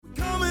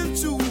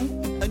to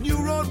a new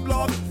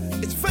roadblock.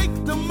 It's fake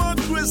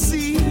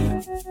democracy.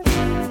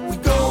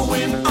 We're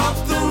going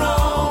up the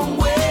wrong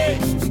way.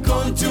 We're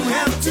going to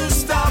have to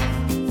stop.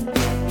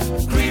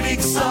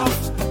 Critics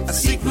of a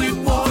secret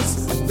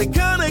wars, they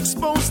can't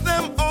expose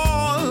them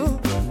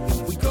all.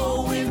 We're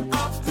going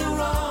up the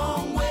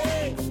wrong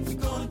way. We're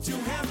going to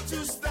have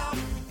to stop.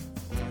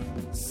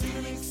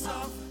 Critics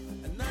of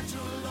a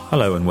natural law.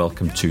 Hello and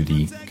welcome to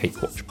the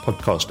Cape Watch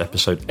podcast,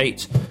 episode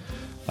 8.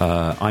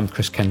 I'm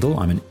Chris Kendall.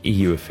 I'm an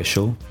EU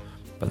official,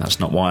 but that's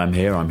not why I'm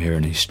here. I'm here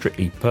in a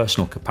strictly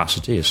personal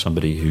capacity as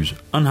somebody who's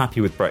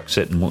unhappy with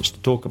Brexit and wants to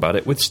talk about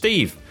it with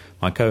Steve,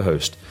 my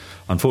co-host.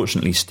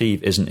 Unfortunately,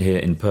 Steve isn't here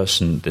in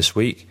person this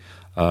week.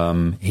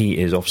 He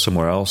is off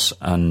somewhere else,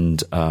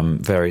 and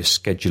various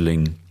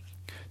scheduling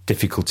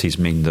difficulties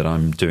mean that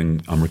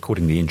I'm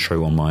recording the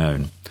intro on my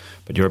own.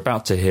 But you're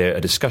about to hear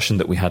a discussion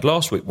that we had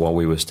last week while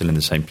we were still in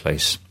the same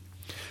place.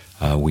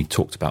 We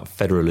talked about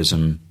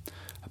federalism,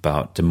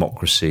 about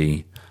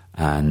democracy,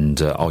 and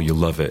you'll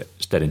love it.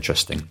 It's dead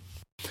interesting.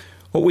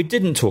 What we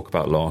didn't talk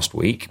about last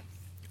week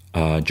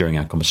during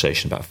our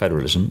conversation about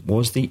federalism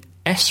was the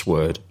S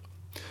word.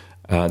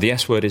 The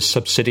S word is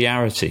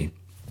subsidiarity.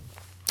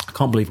 I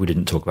can't believe we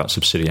didn't talk about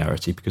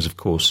subsidiarity because, of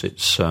course,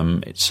 it's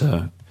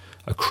a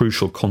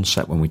crucial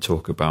concept when we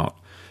talk about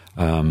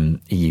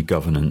EU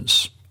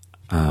governance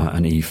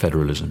and EU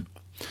federalism.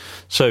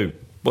 So,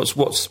 what's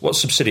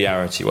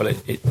subsidiarity? Well,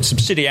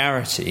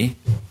 subsidiarity.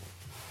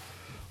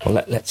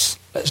 Well, let's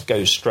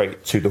go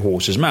straight to the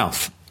horse's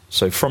mouth.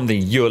 So, from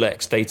the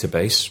EULEX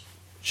database,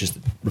 which is the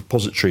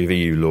repository of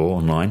EU law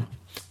online,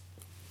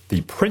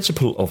 the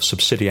principle of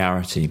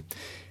subsidiarity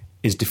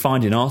is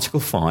defined in Article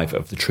 5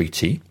 of the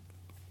treaty.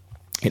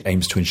 It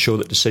aims to ensure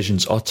that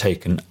decisions are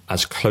taken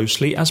as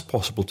closely as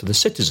possible to the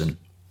citizen,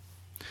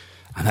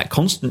 and that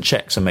constant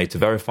checks are made to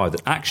verify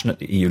that action at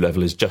the EU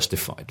level is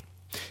justified,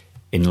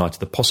 in light of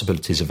the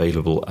possibilities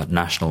available at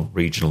national,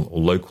 regional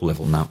or local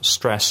level. Now,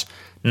 stress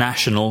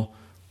national,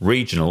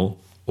 regional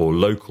or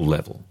local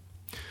level.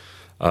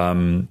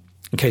 In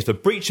case of a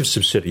breach of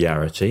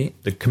subsidiarity,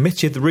 the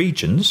Committee of the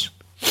Regions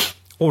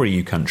or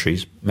EU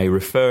countries may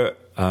refer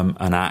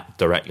an act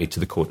directly to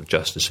the Court of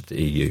Justice of the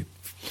EU.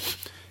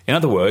 In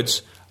other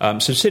words,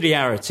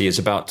 subsidiarity is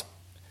about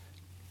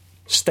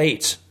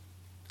state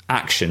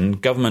action,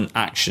 government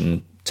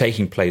action,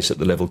 taking place at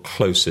the level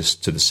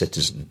closest to the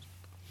citizen.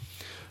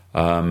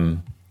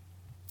 When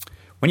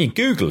you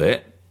Google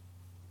it,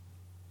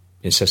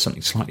 it says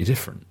something slightly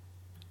different.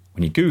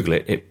 When you Google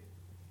it, it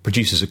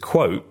produces a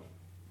quote,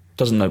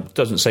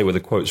 doesn't say where the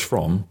quote's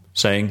from,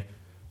 saying,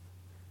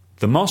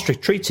 "The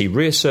Maastricht Treaty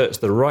reasserts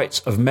the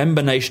rights of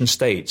member nation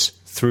states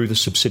through the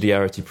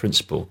subsidiarity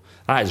principle."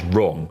 That is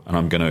wrong, and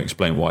I'm going to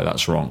explain why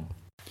that's wrong.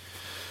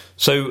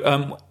 So,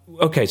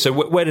 so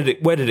where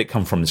did it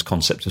come from? This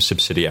concept of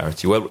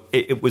subsidiarity? Well,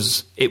 it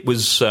was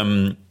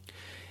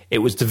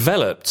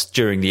developed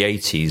during the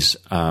 80s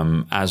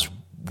as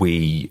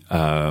we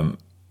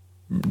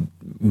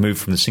moved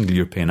from the Single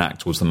European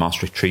Act towards the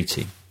Maastricht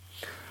Treaty,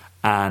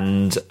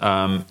 and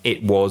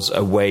it was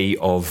a way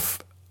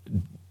of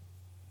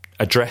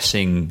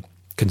addressing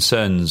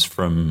concerns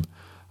from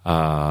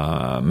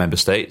member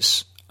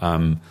states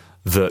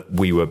that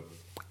we were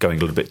going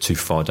a little bit too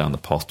far down the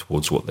path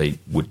towards what they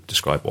would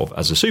describe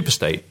as a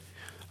superstate.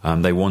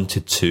 They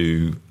wanted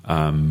to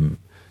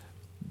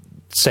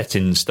set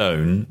in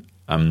stone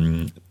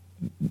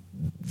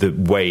the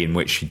way in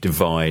which you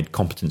divide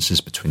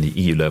competences between the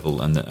EU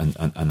level and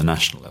the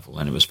national level.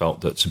 And it was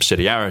felt that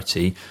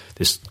subsidiarity,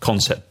 this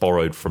concept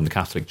borrowed from the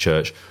Catholic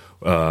Church,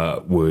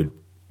 would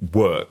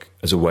work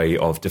as a way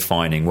of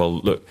defining, well,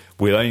 look,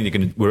 we're only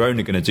going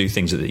to do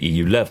things at the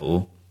EU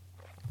level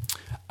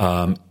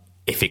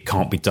if it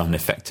can't be done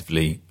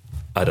effectively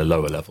at a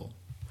lower level.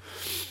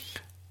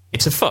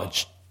 It's a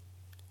fudge.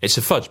 It's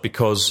a fudge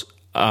because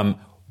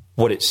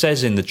what it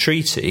says in the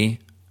treaty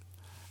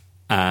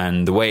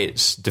and the way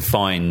it's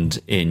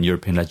defined in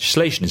European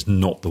legislation is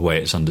not the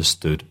way it's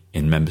understood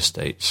in member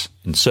states,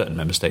 in certain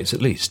member states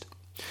at least.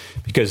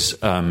 Because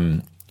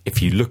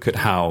if you look at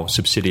how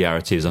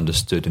subsidiarity is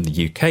understood in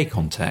the UK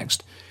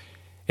context,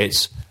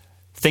 it's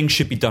things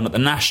should be done at the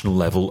national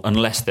level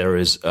unless there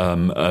is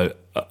a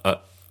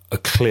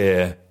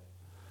clear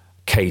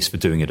case for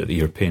doing it at the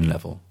European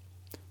level.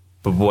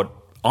 But what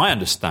I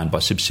understand by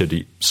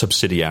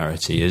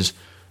subsidiarity is,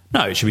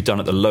 no, it should be done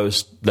at the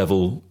lowest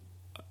level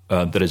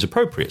that is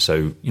appropriate.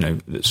 So,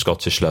 the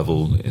Scottish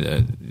level,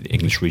 the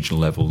English regional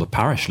level, the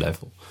parish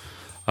level.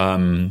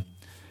 In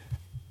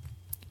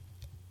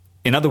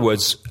other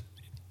words,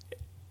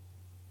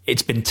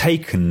 it's been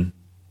taken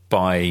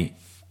by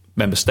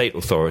member state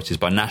authorities,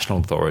 by national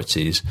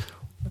authorities.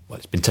 Well,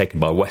 it's been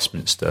taken by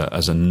Westminster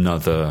as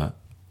another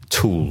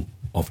tool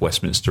of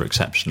Westminster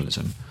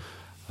exceptionalism.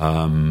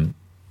 But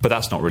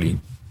that's not really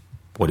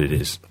what it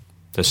is.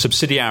 So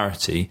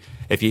subsidiarity,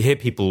 if you hear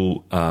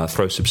people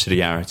throw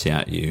subsidiarity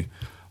at you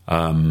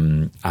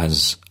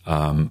as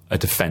a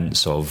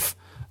defence of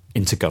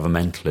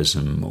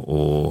intergovernmentalism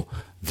or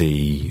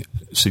the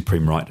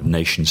supreme right of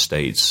nation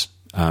states,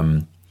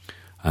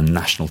 and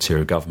national tier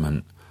of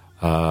government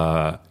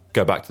go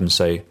back to them and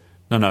say,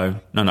 no,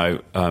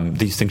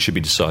 these things should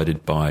be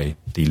decided by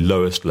the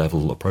lowest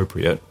level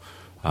appropriate,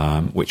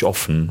 which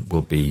often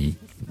will be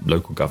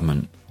local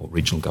government or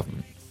regional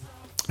government.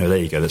 Oh, there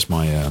you go. That's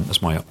my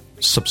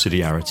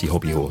subsidiarity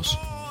hobby horse.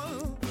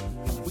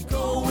 We're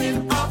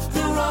going up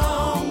the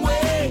wrong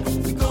way.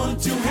 We're going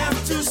to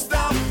have to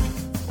stop.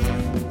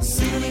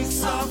 Ceilings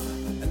soft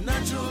and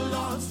natural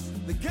laws,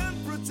 they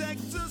can't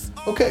protect us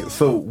all. Okay,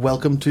 so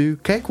welcome to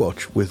Cake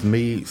Watch with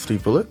me,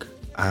 Steve Bullock,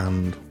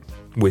 and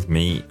With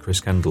me, Chris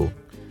Kendall.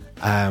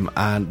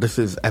 and this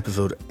is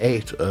episode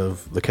 8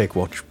 of the Cake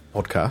Watch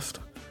podcast.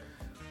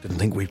 Didn't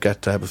think we'd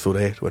get to episode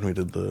 8 when we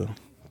did the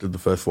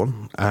first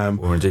one.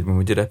 When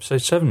we did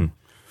episode 7.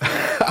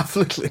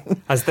 Absolutely.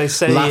 As they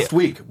say... Last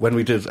week when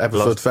we did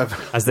episode 7.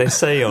 As they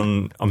say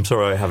on I'm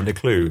Sorry I Haven't a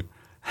Clue,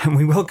 and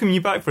we welcome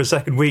you back for a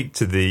second week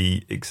to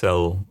the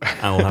Excel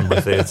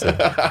Alhambra Theatre.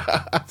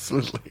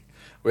 Absolutely.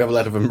 We have a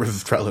letter from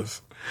Mrs.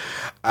 Trellis.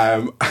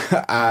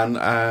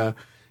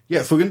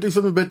 Yeah, so we're going to do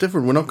something a bit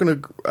different. We're not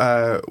going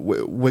to...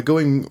 we're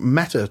going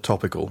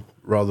meta-topical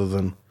rather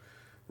than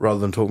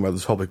talking about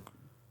the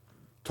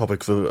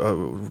topics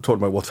of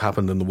talking about what's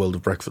happened in the world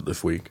of Brexit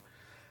this week.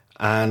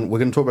 And we're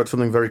going to talk about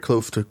something very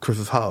close to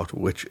Chris's heart,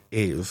 which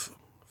is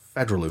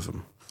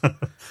federalism.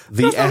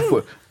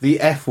 The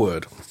F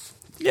word.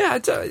 Yeah,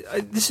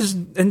 this has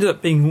ended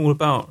up being all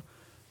about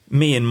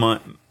me and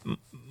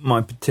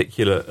my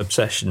particular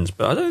obsessions,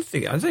 but I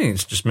think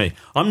it's just me.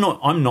 I'm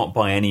not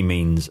by any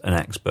means an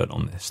expert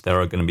on this. There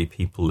are going to be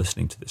people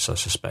listening to this, I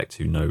suspect,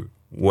 who know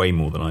way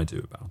more than I do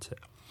about it.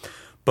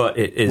 But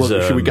it is...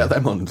 Well, should we get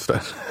them on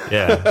instead?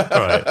 Yeah, all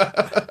right.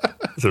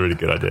 That's a really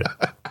good idea.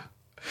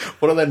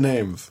 What are their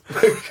names?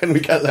 Can we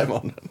get them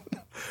on?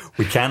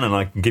 We can, and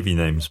I can give you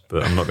names,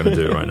 but I'm not going to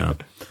do it right now.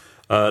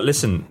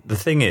 Listen, the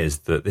thing is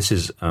that this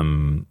is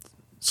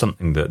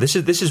something that... This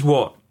is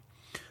what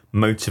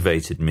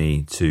motivated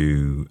me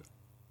to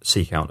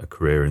seek out a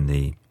career in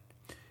the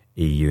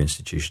EU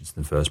institutions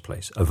in the first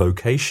place. A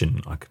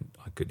vocation, I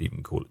could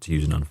even call it, to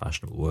use an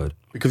unfashionable word.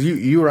 Because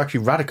you were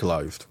actually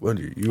radicalised, weren't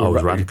you? I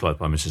was radicalised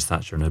by Mrs.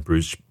 Thatcher and her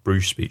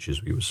Bruges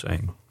speeches, we were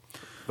saying.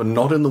 But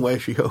not in the way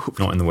she hoped.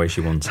 Not in the way she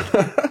wanted.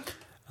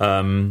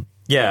 I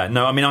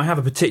have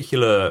a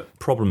particular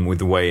problem with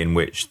the way in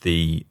which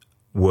the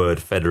word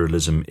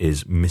federalism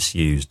is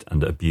misused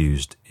and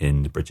abused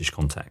in the British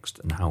context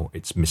and how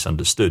it's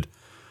misunderstood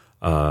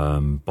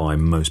by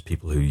most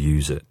people who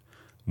use it.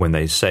 When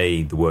they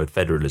say the word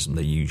federalism,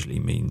 they usually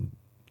mean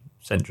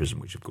centrism,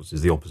 which of course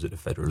is the opposite of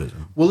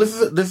federalism. Well, this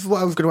is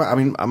what I was going to... I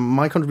mean,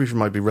 my contribution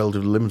might be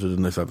relatively limited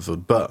in this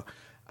episode, but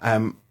I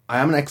am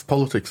an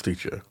ex-politics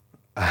teacher.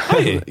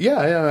 Yeah,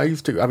 I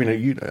used to. I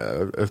mean,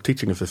 a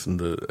teaching assistant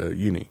at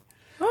uni,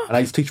 and I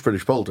used to teach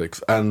British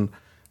politics and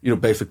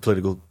basic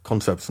political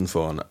concepts and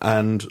so on.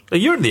 And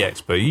you're the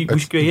expert. We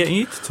should get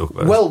you to talk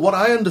about. Well, what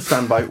I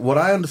understand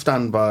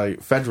by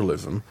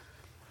federalism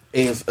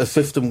is a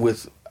system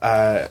with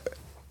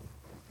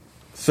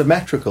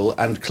symmetrical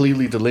and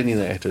clearly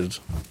delineated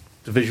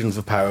divisions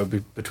of power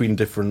between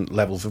different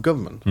levels of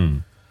government.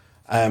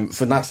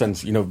 So in that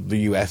sense, the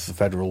US is a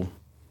federal.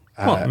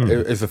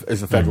 Is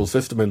a federal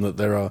system in that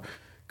there are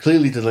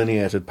clearly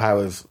delineated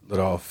powers that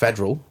are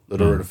federal,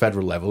 that are at a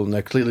federal level, and there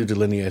are clearly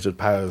delineated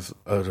powers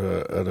at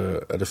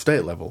a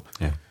state level.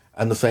 Yeah.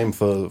 And the same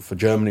for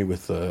Germany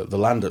with the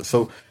Länder.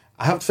 So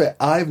I have to say,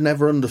 I've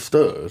never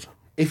understood,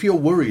 if you're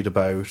worried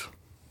about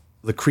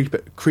the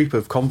creep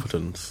of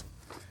competence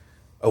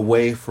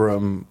away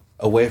from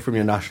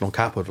your national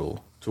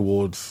capital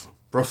towards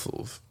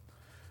Brussels,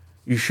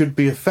 you should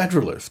be a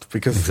federalist,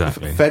 because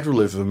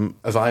federalism,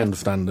 as I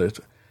understand it,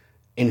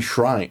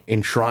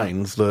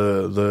 enshrines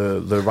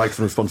the rights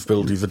and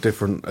responsibilities at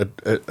different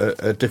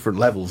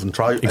levels and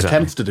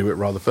attempts to do it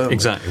rather firmly.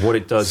 Exactly. What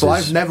it does. So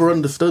I've never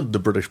understood the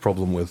British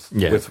problem with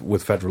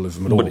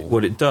federalism at all.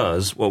 What it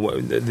does. Well,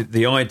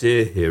 the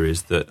idea here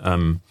is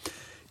that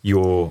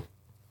you're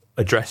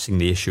addressing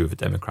the issue of a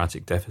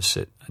democratic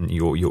deficit, and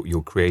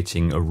you're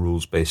creating a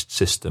rules-based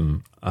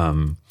system.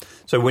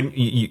 So when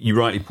you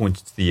rightly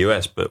pointed to the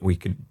US, but we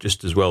could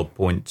just as well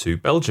point to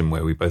Belgium,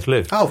 where we both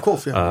live. Oh, of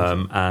course,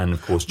 yeah. And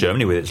of course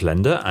Germany with its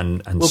Länder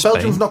and well, Spain.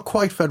 Belgium's not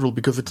quite federal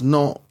because it's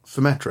not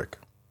symmetric.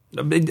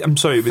 I'm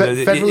sorry,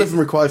 federalism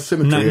requires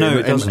symmetry. No,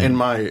 it doesn't. In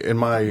my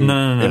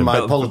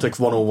politics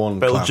 101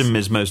 Belgium class.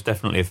 is most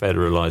definitely a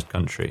federalised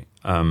country.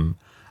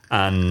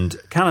 And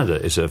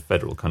Canada is a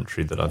federal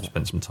country that I've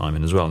spent some time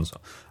in as well. And so,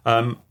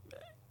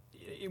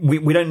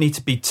 we don't need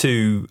to be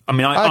too... I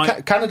mean,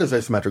 Canada's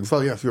asymmetric as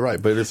well, yes, you're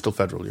right, but it is still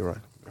federal, you're right.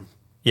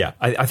 Yeah,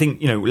 I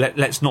think,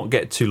 let's not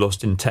get too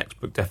lost in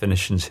textbook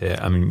definitions here.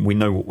 I mean, we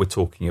know what we're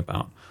talking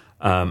about.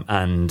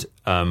 And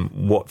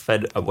what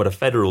a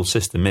federal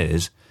system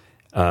is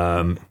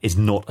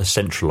not a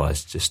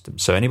centralised system.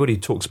 So anybody who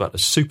talks about a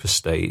super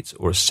state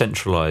or a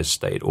centralised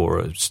state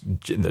or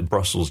the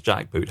Brussels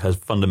jackboot has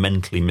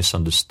fundamentally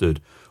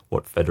misunderstood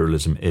what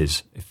federalism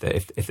is. If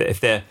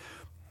they're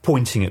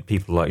pointing at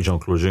people like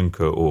Jean-Claude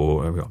Juncker,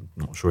 or I'm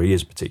not sure he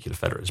is a particular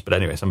federalist, but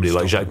anyway, somebody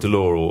like Jacques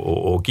Delors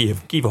or Guy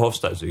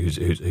Verhofstadt,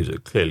 who's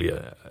clearly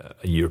a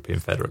European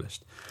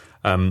federalist,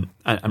 and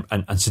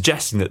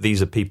suggesting that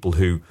these are people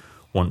who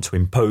want to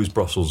impose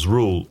Brussels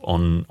rule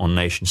on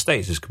nation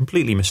states is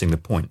completely missing the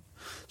point.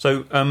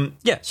 So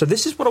so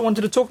this is what I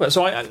wanted to talk about.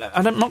 So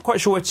I'm not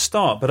quite sure where to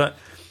start, but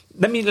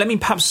let me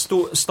perhaps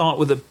start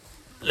with a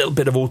little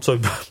bit of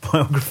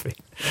autobiography.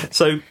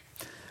 So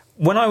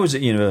when I was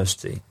at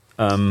university,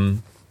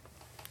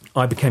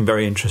 I became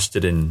very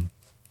interested in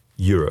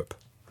Europe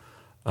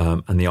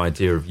and the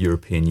idea of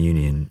European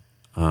Union,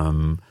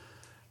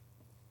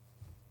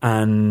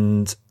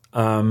 and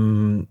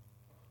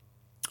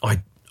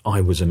I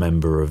was a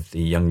member of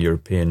the Young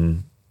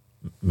European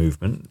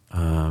movement,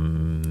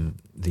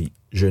 the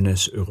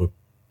Jeunesse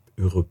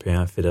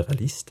Européen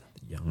Fédéraliste,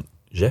 Young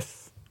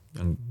JEF,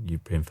 Young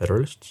European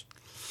Federalists.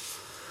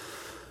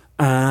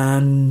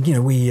 And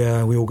we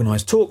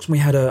organised talks, and we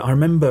had I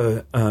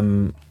remember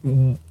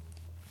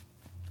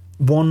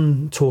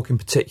one talk in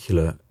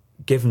particular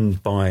given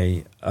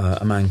by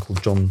a man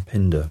called John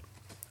Pinder,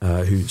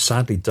 who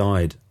sadly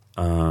died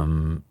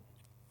in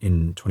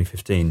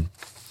 2015.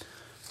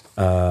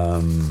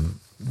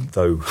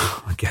 Though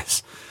I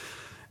guess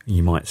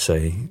you might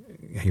say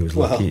he was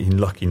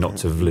lucky not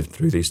to have lived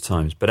through these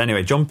times. But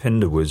anyway, John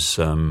Pinder was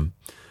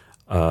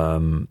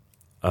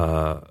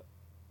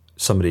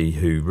somebody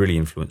who really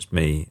influenced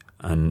me,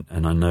 and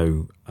I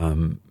know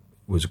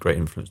was a great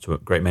influence to a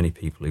great many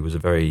people. He was a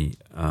very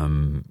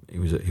he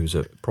was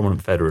a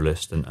prominent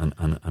federalist and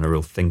a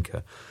real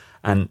thinker.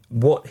 And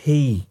what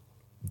he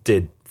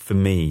did for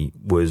me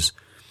was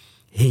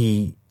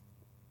he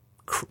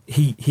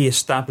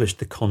established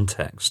the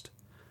context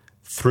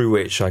through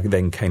which I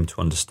then came to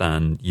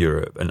understand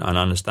Europe and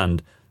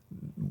understand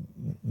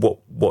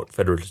what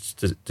federalists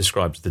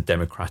describes as the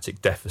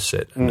democratic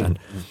deficit.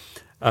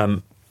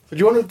 Do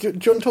you want to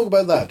talk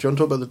about that? Do you want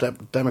to talk about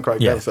the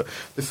democratic deficit?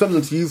 There's something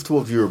that's used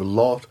towards Europe a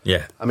lot.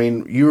 Yeah. I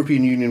mean,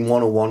 European Union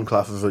 101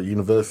 classes at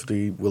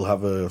university will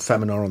have a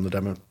seminar on the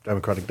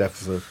democratic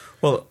deficit.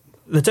 Well,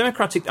 the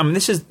democratic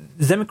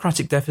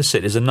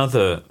deficit is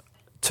another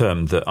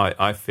term that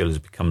I feel has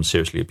become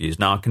seriously abused.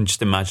 Now, I can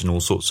just imagine all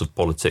sorts of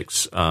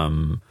politics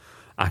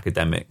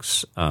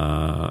academics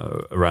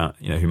around,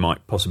 who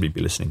might possibly be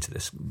listening to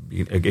this,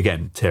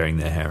 again, tearing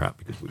their hair out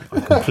because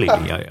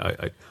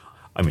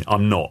I mean,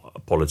 I'm not a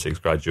politics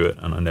graduate,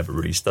 and I never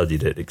really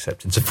studied it,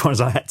 except insofar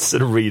as I had to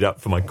sort of read up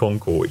for my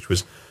concours, which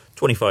was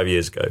 25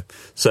 years ago.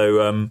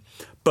 So,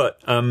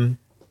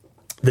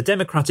 the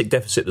democratic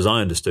deficit, as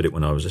I understood it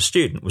when I was a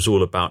student, was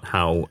all about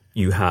how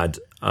you had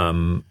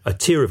a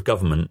tier of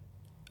government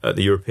at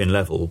the European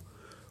level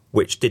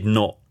which did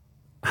not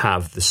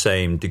have the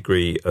same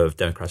degree of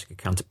democratic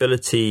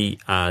accountability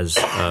as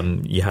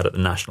you had at the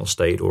national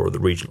state or the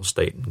regional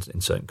state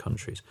in certain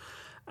countries.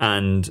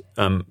 And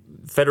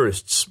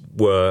federalists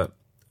were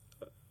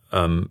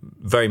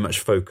very much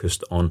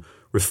focused on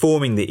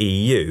reforming the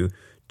EU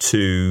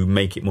to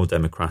make it more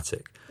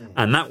democratic.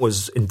 And that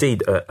was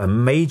indeed a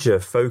major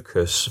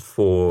focus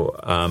for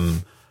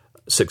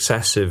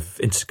successive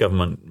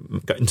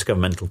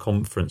intergovernmental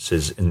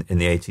conferences in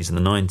the 80s and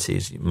the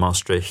 90s,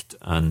 Maastricht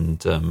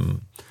and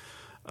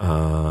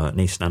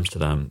Nice and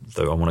Amsterdam,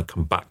 though I want to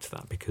come back to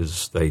that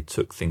because they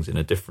took things in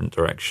a different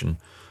direction.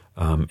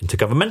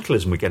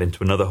 Intergovernmentalism, we get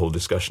into another whole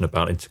discussion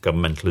about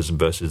intergovernmentalism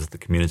versus the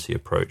community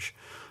approach.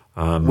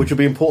 Which will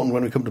be important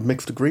when we come to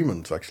mixed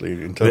agreements, actually.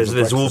 In terms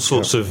there's of all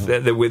sorts of...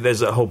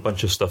 There's a whole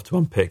bunch of stuff to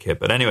unpick here.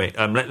 But anyway,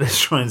 let's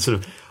try and sort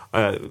of...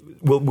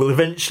 we'll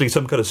eventually,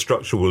 some kind of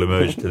structure will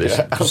emerge to this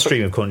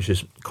stream of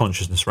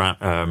consciousness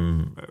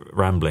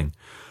rambling.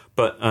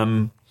 But...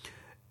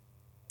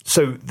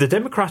 So the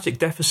democratic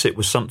deficit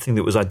was something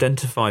that was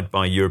identified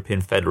by European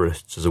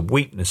federalists as a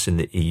weakness in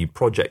the EU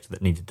project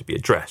that needed to be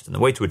addressed. And the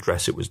way to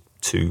address it was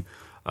to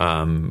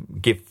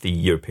give the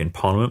European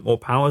Parliament more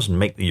powers and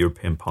make the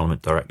European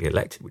Parliament directly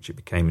elected, which it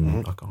became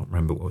in, I can't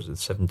remember, what was it,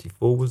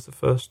 74 was the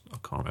first? I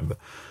can't remember.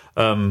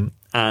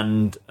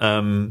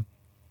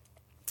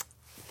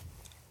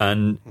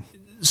 And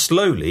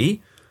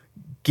slowly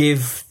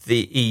give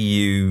the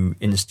EU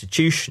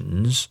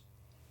institutions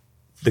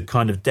the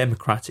kind of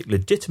democratic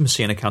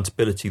legitimacy and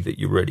accountability that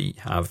you already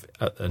have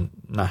at a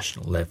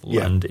national level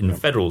and in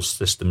federal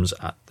systems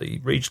at the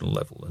regional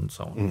level and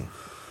so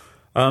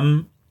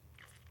on.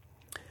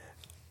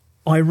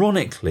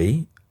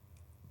 Ironically,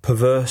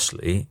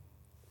 perversely,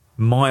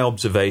 my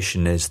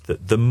observation is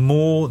that the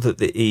more that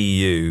the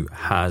EU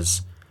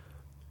has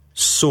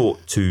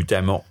sought to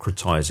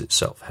democratise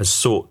itself, has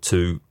sought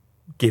to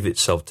give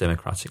itself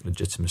democratic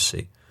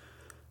legitimacy,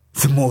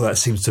 the more that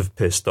seems to have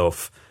pissed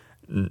off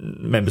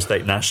member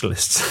state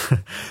nationalists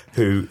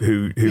who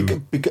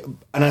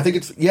and I think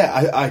it's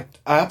I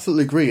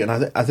absolutely agree, and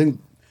I think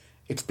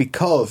it's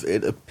because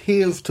it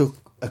appears to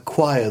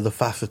acquire the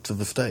facets of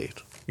the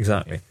state.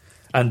 Exactly,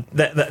 and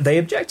they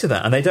object to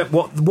that, and they don't.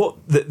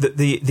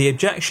 The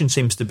objection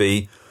seems to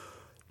be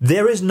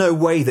there is no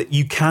way that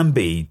you can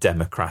be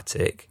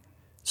democratic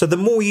So the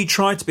more you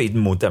try to be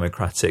more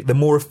democratic, the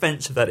more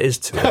offensive that is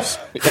to us.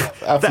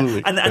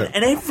 Absolutely. And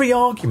every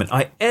argument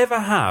I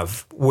ever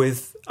have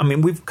with, I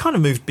mean, we've kind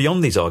of moved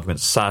beyond these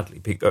arguments, sadly,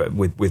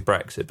 with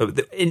Brexit. But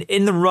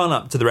in the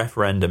run-up to the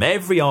referendum,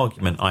 every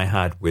argument I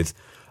had with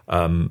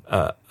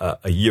a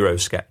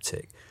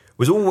Eurosceptic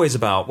was always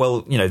about,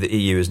 well, you know, the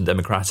EU isn't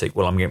democratic.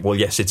 Well, well,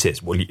 yes, it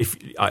is. Well, if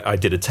I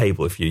did a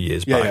table a few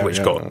years back,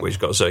 which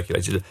got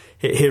circulated.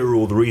 Here are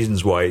all the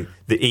reasons why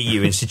the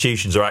EU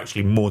institutions are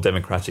actually more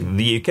democratic than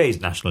the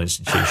UK's national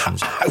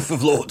institutions. House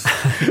of Lords.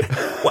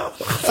 Well,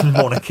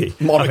 monarchy.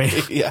 I mean,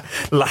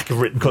 lack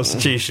of written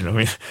constitution. I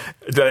mean,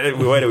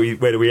 where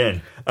do we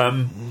end?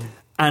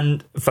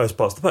 And first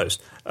past the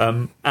post.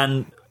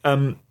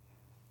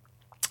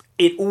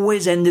 It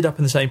always ended up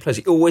in the same place.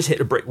 It always hit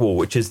a brick wall,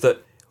 which is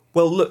that,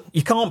 well, look,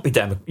 you can't be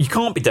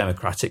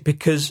democratic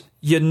because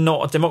you're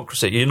not a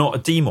democracy. You're not a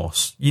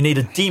demos. You need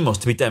a demos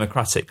to be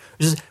democratic.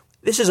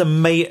 This is a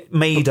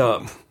made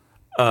up.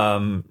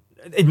 In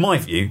my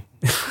view,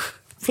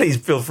 please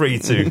feel free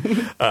to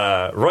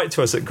write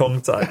to us at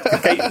contact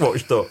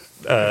CakeWatch.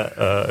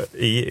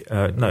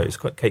 No, it's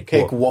quite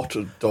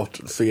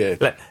CakeWatch.ca.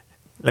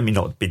 Let me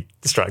not be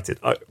distracted.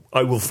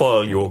 I will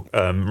file your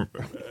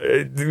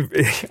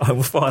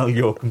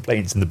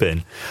complaints in the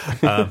bin.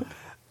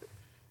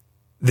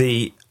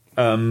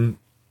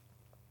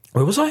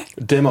 Where was I?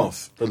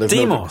 Demos.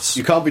 Demos.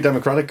 You can't be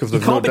democratic because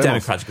there's no demos. You can't be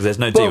democratic because there's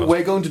no demos. demos. But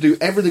we're going to do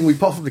everything we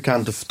possibly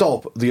can to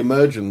stop the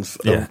emergence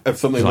of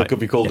something that could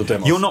be called a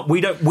demos. You're not.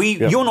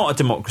 You're not a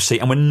democracy,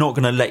 and we're not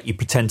going to let you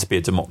pretend to be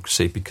a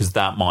democracy because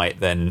that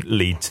might then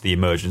lead to the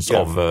emergence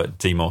of a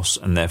demos,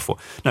 and therefore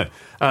no.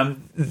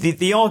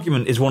 The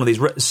argument is one of these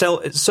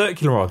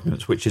circular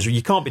arguments, which is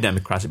you can't be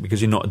democratic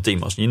because you're not a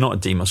demos, and you're not a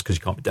demos because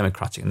you can't be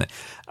democratic.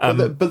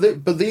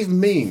 But these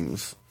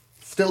memes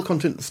still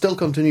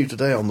continue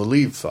today on the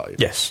Leave side.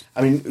 Yes.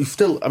 I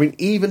mean,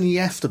 even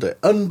yesterday,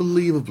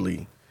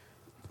 unbelievably,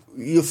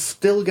 you're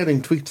still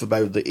getting tweets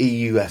about the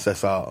EU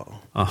SSR,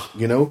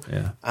 you know?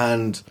 Yeah.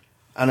 And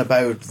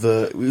about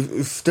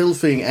we're still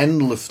seeing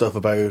endless stuff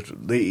about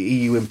the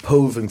EU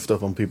imposing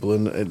stuff on people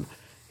and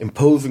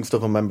imposing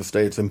stuff on member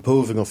states,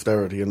 imposing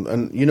austerity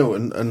and you know,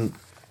 and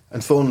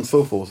so on and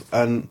so forth.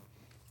 And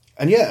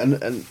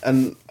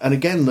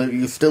again,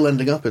 you're still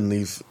ending up in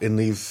these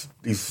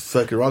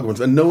circular arguments,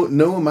 and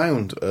no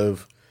amount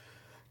of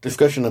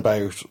discussion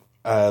about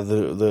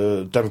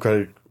the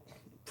democratic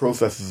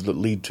processes that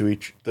lead to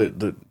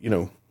that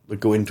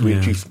go into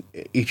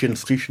each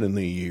institution in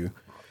the EU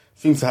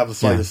seems to have the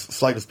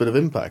slightest bit of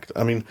impact.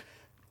 I mean,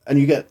 and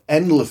you get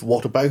endless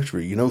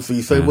whataboutery, you know. So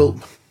you say,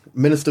 well,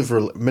 ministers,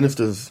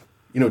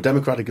 you know,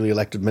 democratically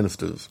elected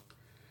ministers,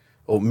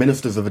 or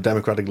ministers of a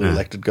democratically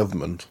elected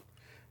government,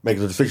 make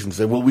the decision to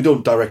say, well, we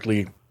don't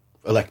directly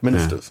elect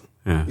ministers.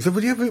 Yeah. You said,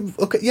 well,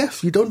 okay,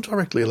 yes, you don't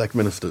directly elect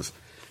ministers.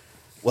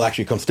 Well,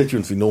 actually,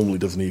 constituency normally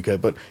does in the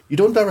UK, but you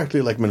don't directly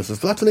elect ministers.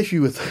 But that's an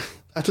issue with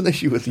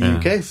the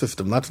UK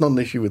system. That's not an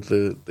issue with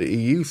the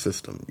EU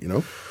system, you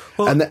know.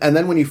 Well, and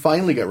then when you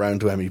finally get round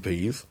to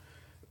MEPs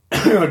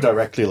who are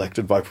directly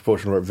elected by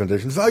proportional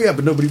representation, it's,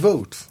 but nobody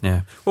votes.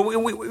 Yeah. Well,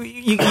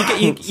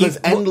 there's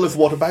endless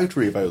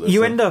whataboutery about this.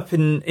 You end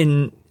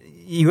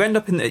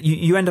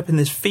up in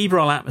this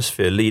febrile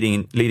atmosphere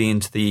leading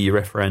into the EU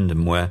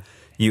referendum, where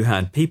you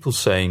had people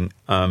saying,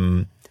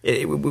 where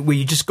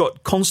you just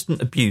got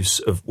constant abuse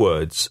of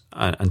words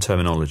and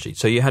terminology.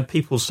 So you had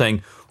people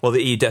saying, well,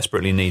 the EU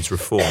desperately needs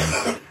reform.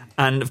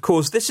 And of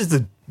course, this is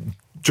the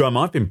drum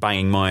I've been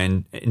banging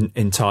my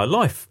entire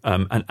life.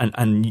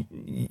 And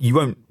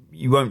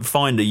you won't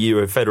find a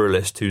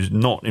Euro-federalist who's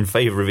not in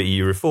favour of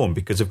EU reform,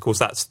 because, of course,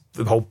 that's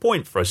the whole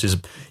point for us, is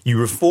you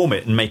reform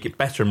it and make it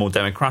better and more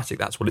democratic.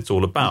 That's what it's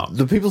all about.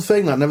 The people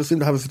saying that never seem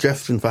to have a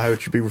suggestion for how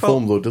it should be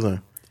reformed, though, do they?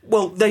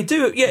 Well, they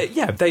do,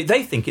 yeah.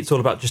 They think it's all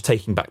about just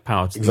taking back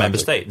power to the member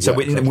state. So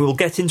we'll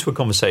get into a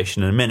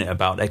conversation in a minute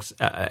about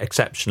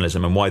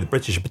exceptionalism and why the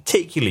British are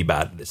particularly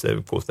bad at this.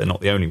 Of course, they're not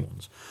the only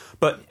ones.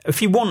 But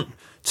if you want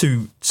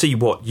to see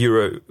what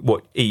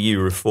EU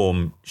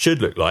reform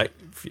should look like,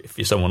 if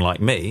you're someone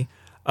like me,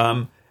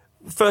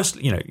 first,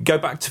 go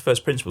back to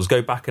first principles.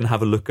 Go back and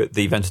have a look at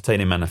the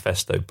Ventotene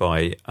Manifesto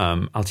by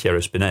Altiero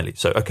Spinelli.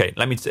 So, okay,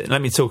 let me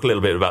talk a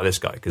little bit about this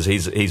guy, because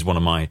he's one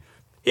of my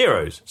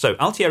heroes. So,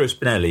 Altiero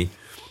Spinelli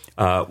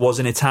was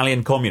an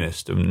Italian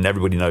communist, and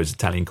everybody knows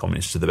Italian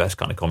communists are the best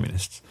kind of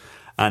communists.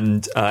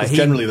 And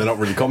generally, they're not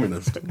really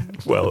communist.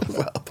 well,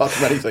 apart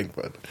from anything.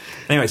 But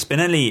anyway,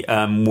 Spinelli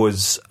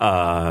was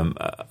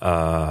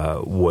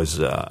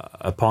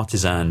a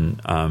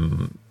partisan.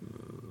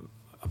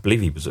 I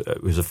believe he was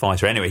a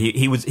fighter. Anyway,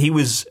 he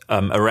was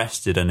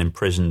arrested and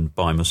imprisoned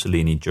by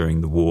Mussolini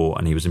during the war,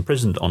 and he was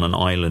imprisoned on an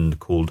island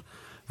called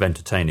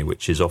Ventotene,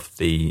 which is off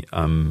the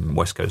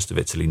west coast of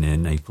Italy near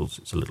Naples.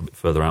 It's a little bit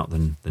further out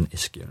than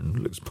Ischia, and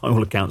looks by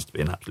all accounts to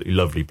be an absolutely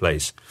lovely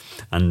place.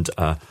 And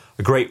a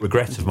great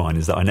regret of mine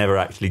is that I never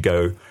actually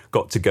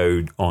got to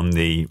go on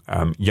the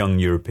Young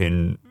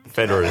European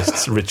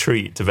Federalists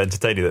retreat to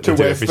Ventotene that they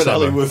do every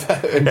summer. Was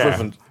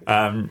imprisoned.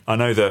 I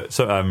know that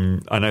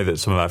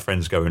some of our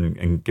friends go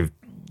and give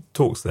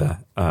talks there.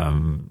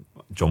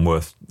 John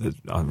Worth,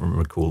 I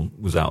recall,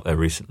 was out there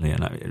recently,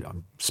 and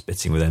I'm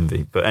spitting with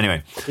envy. But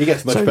anyway, he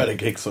gets much better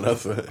gigs than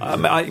us.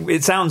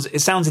 It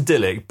sounds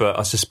idyllic, but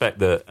I suspect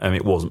that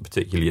it wasn't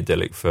particularly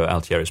idyllic for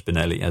Altiero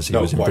Spinelli as he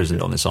was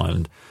imprisoned on this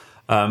island.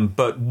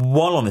 But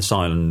while on this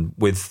island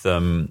with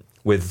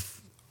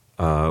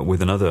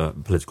another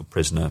political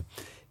prisoner,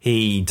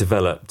 he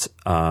developed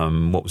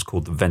what was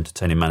called the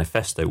Ventotene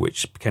Manifesto,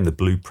 which became the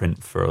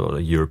blueprint for a lot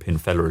of European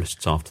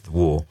federalists after the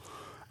war.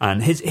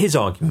 And his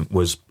argument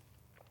was,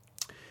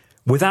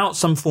 without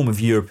some form of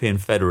European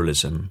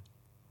federalism,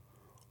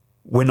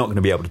 we're not going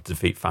to be able to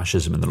defeat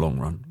fascism in the long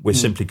run. We're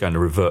simply going to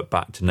revert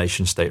back to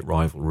nation-state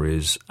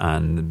rivalries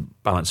and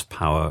balance of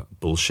power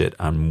bullshit,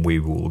 and we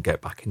will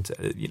get back into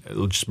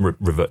it'll just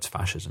revert to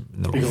fascism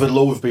in the long run. Because it'll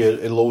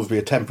always be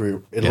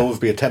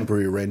a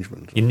temporary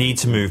arrangement. You need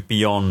to move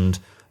beyond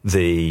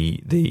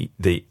the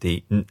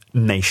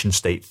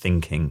nation-state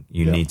thinking.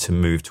 You need to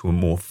move to a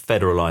more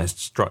federalised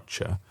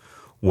structure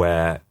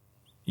where,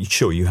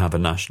 sure, you have a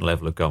national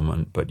level of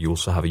government, but you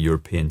also have a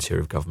European tier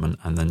of government,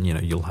 and then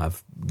you'll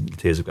have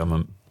tiers of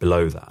government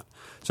below that.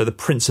 So the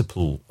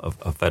principle of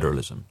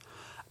federalism,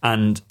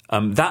 and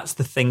that's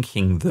the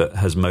thinking that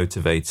has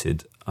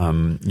motivated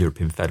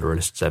European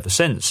federalists ever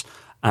since.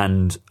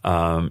 And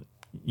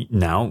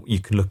now you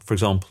can look, for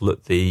example,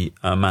 at the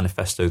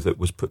manifesto that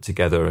was put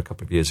together a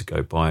couple of years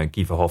ago by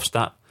Guy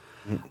Verhofstadt,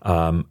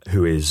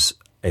 who is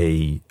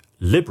a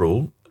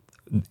liberal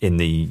in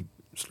the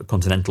sort of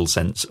continental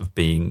sense of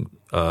being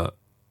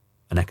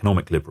an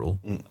economic liberal.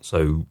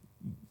 So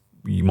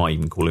you might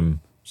even call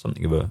him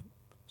something of a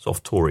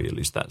soft Tory, at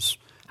least that's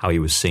how he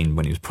was seen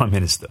when he was Prime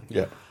Minister.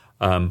 Yeah.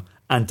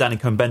 And Danny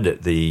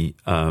Cohn-Bendit, the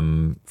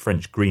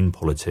French Green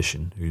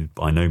politician, who's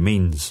by no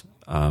means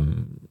a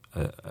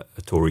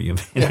Tory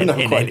at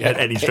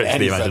any stretch of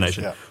the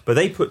imagination. Sense, yeah. But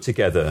they put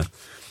together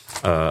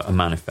a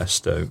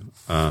manifesto,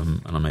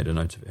 and I made a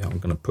note of it. I'm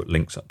going to put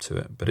links up to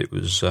it. But it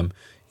was,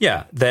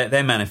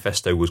 their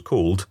manifesto was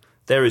called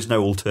 "There is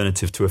no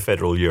alternative to a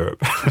federal Europe."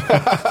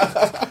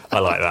 I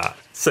like that.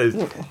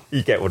 So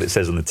you get what it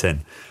says on the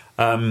tin.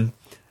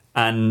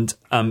 And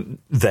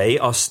they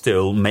are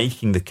still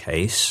making the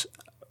case,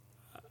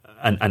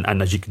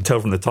 and as you can tell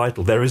from the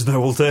title, there is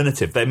no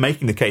alternative. They're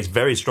making the case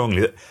very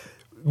strongly that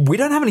we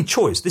don't have any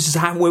choice. This is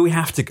where we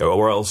have to go,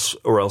 or else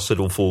it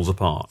all falls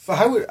apart. So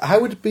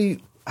how would it be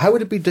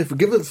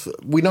different?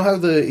 We know how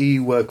the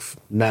EU works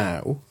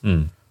now,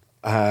 and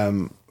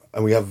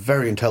we have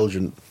very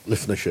intelligent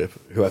listenership,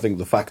 who I think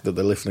the fact that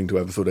they're listening to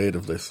episode 8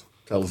 of this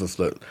tells us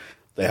that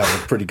they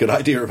have a pretty good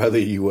idea of how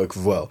the EU works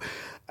as well.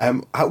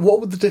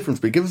 What would the difference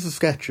be? Give us a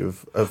sketch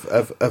of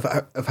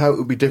how it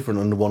would be different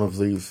under one of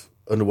these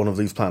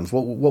plans.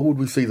 What would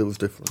we see that was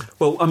different?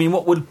 Well, I mean,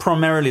 what we're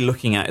primarily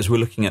looking at is we're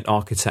looking at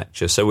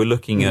architecture. So we're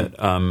looking at.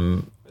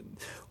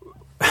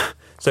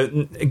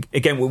 So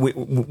again,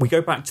 we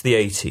go back to the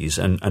 80s,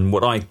 and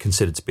what I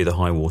consider to be the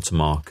high water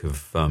mark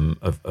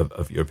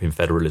of European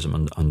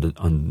federalism under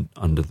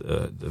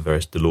the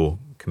various Delors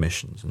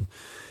commissions, and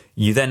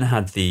you then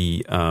had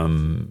the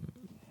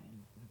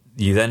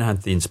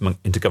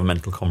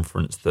intergovernmental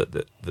conference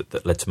that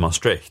led to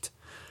Maastricht,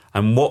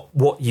 and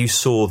what you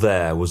saw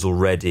there was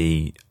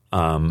already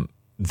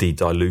the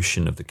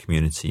dilution of the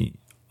community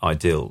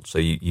ideal. So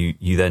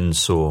you then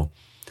saw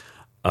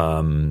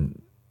the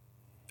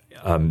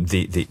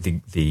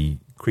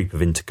creep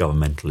of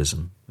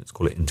intergovernmentalism. Let's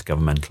call it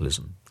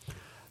intergovernmentalism.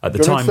 At the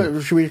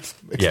time, should we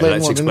explain? Yeah,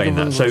 let's explain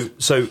that.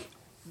 So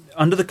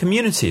under the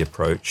community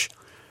approach,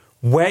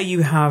 where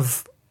you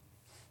have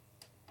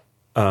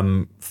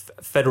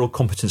federal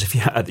competence, if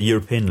you at the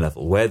European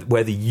level,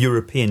 where the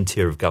European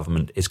tier of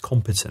government is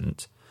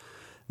competent,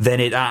 then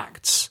it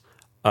acts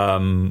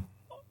as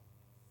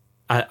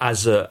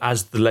the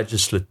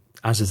legislator,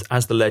 as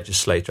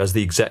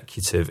the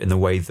executive, in the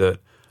way that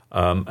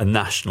a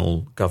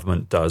national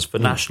government does for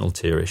national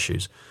tier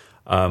issues.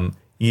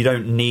 You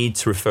don't need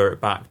to refer it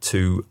back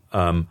to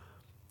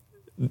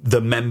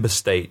the member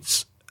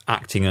states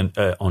acting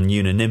on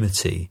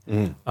unanimity.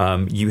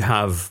 You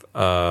have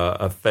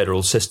a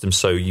federal system,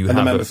 so the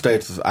member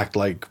states act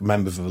like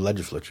members of the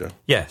legislature.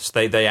 Yes,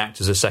 they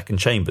act as a second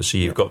chamber. So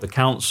you've got the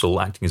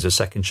council acting as a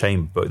second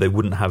chamber, but they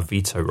wouldn't have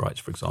veto rights,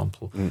 for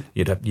example.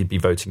 You'd be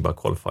voting by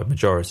qualified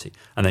majority,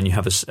 and then you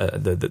have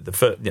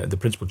the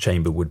principal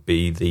chamber would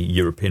be the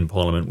European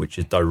Parliament, which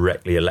is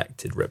directly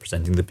elected,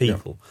 representing the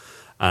people,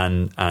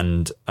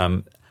 and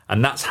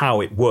that's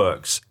how it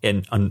works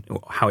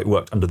how it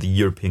worked under the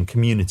European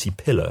Community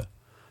pillar.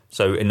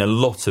 So in a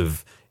lot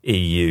of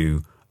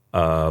EU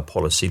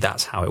policy,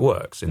 that's how it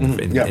works in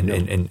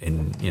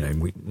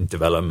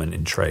development,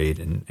 in trade,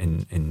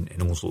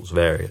 in all sorts of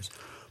areas.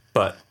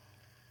 But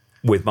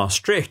with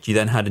Maastricht, you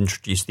then had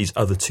introduced these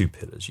other two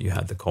pillars. You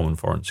had the Common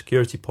Foreign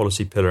Security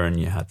Policy pillar, and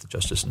you had the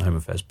Justice and Home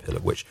Affairs pillar,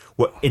 which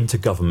were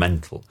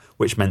intergovernmental,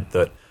 which meant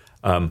that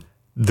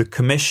the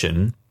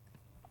Commission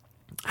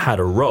had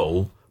a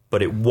role,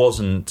 but it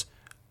wasn't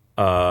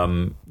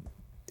the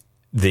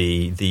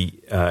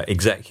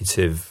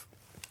executive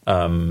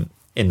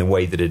in the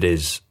way that it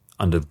is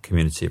under the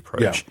community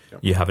approach. Yeah.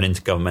 You have an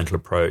intergovernmental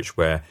approach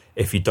where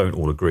if you don't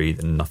all agree,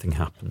 then nothing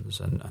happens,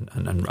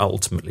 and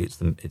ultimately it's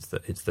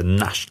the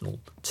national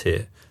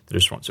tier that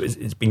is responsible.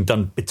 So it's being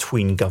done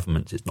between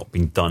governments. It's not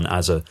being done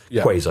as a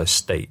quasi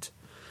state.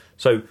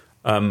 So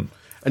and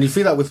you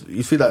see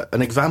that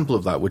an example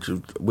of that, which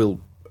will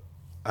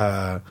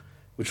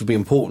be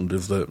important,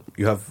 is that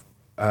you have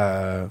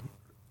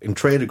in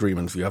trade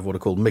agreements you have what are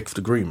called mixed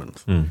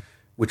agreements,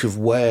 which is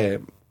where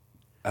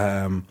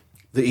the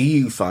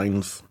EU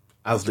signs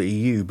as the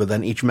EU, but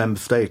then each member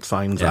state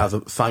signs as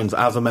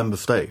a member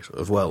state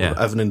as well,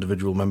 as an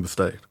individual member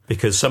state.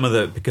 Because some of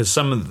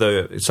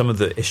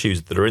the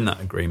issues that are in that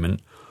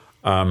agreement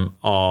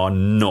are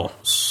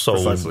not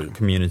sole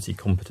community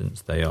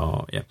competence. They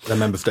are they're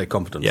member state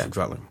competence.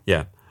 Exactly.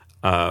 Yeah,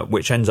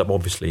 which ends up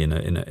obviously in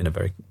a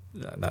very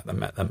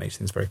that makes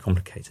things very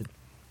complicated.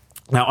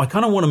 Now, I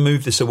kind of want to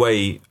move this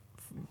away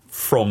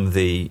from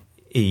the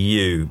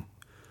EU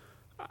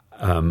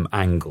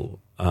angle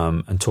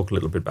and talk a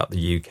little bit about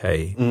the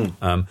UK.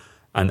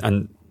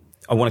 And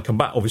I want to come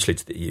back, obviously,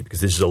 to the EU,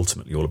 because this is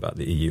ultimately all about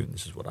the EU, and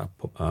this is what our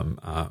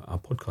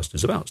podcast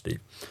is about,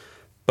 Steve.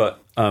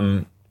 But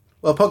well,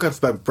 a podcast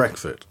about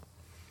Brexit.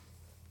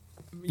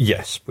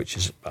 Yes, which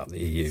is about the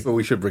EU. So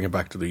we should bring it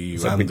back to the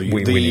EU and the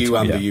EU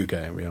and the UK.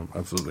 Yeah,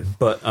 absolutely.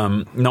 But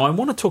now I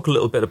want to talk a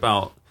little bit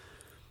about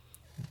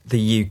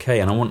the UK,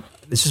 and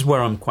this is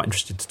where I'm quite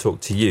interested to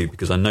talk to you,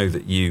 because I know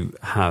that you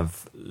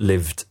have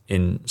lived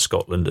in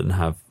Scotland and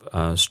have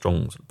a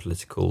strong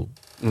political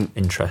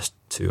interest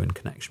to and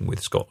connection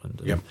with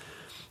Scotland.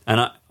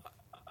 And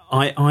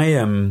I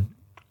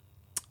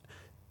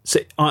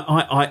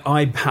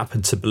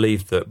happen to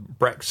believe that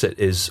Brexit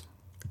is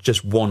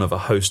just one of a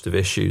host of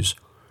issues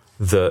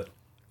that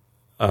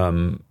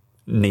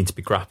need to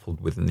be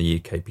grappled with in the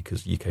UK,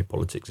 because UK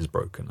politics is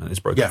broken, and it's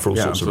broken for all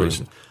sorts of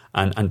reasons.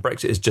 And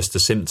Brexit is just a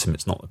symptom;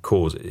 it's not the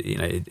cause.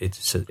 I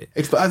think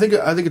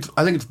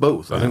it's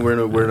both. I think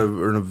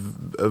we're in a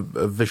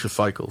vicious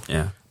cycle.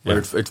 Where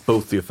it's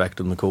both the effect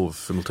and the cause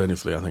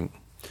simultaneously. I think.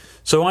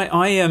 So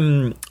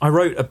I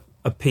wrote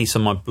a piece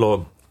on my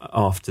blog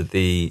after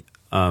the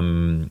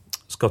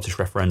Scottish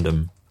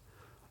referendum,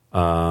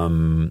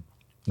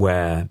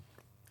 where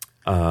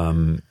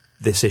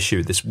this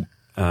issue, it's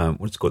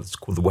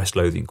called the West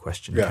Lothian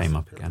question, came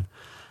up again,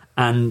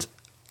 and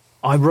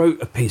I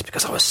wrote a piece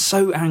because I was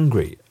so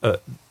angry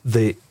at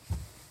the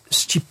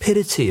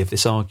stupidity of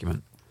this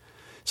argument.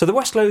 So the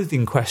West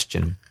Lothian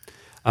question,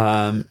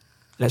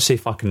 let's see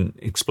if I can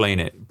explain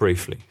it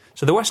briefly.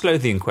 So the West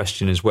Lothian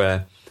question is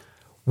why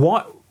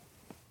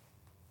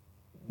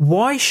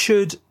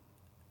should...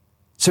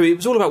 So it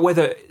was all about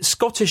whether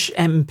Scottish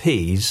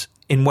MPs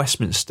in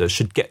Westminster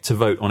should get to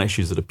vote on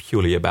issues that are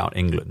purely about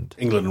England.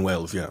 England and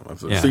Wales,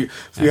 absolutely.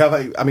 So you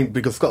have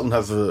because Scotland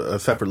has a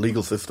separate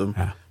legal system.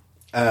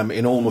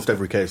 In almost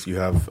every case, you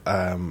have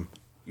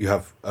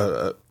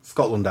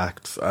Scotland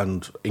Acts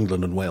and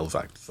England and Wales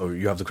Acts. So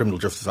you have the Criminal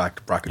Justice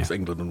Act (brackets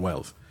England and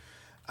Wales),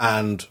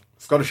 and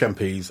Scottish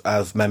MPs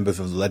as members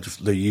of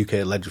the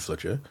UK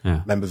legislature,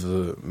 members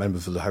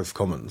of the House of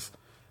Commons,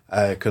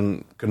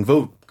 can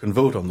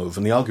vote on those.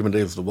 And the argument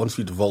is that once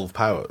you devolve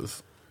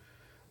powers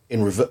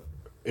in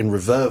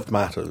reserved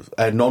matters,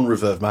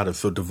 non-reserved matters,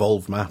 so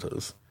devolved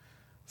matters,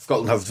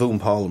 Scotland has its own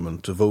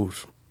parliament to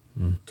vote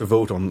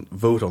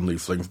on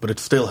these things, but it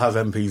still has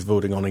MPs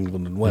voting on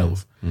England and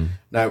Wales.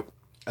 Now,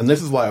 and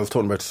this is why I was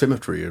talking about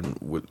symmetry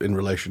in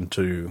relation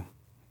to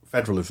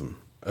federalism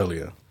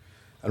earlier,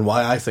 and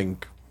why I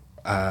think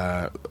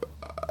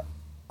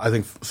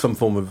some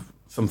form of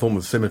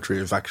symmetry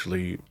is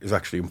actually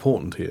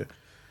important here,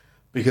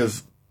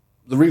 because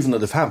the reason that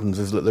this happens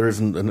is that there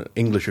isn't an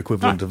English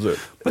equivalent of the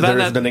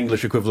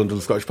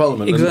Scottish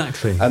Parliament.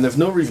 Exactly. And there's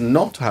no reason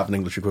not to have an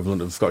English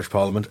equivalent of the Scottish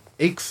Parliament,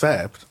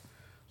 except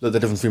that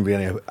there doesn't seem to be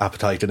any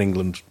appetite in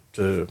England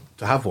to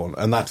have one,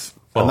 and that's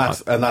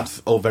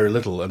very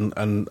little,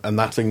 and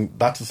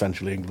that's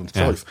essentially England's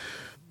choice.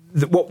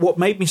 What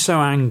made me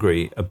so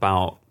angry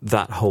about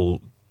that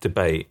whole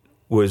debate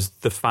was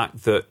the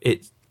fact that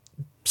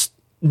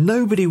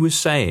nobody was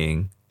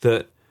saying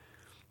that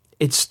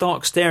it's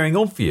stark staring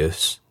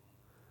obvious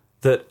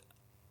that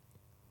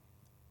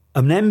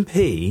an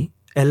MP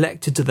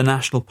elected to the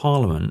national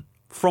parliament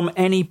from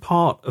any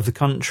part of the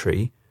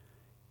country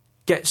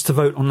gets to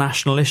vote on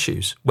national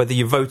issues, whether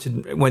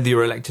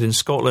you're elected in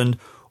Scotland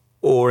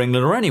or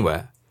England or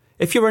anywhere.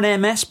 If you're an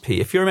MSP,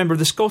 if you're a member of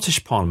the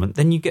Scottish Parliament,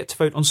 then you get to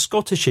vote on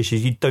Scottish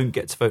issues. You don't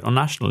get to vote on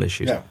national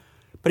issues. Yeah.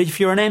 But if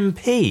you're an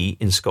MP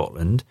in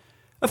Scotland,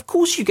 of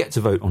course you get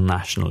to vote on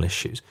national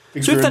issues.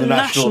 Because so if the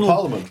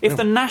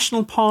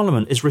national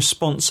parliament is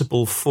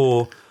responsible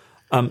for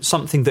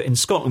something that in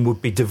Scotland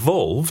would be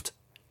devolved,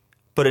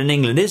 but in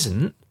England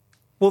isn't,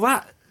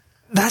 well,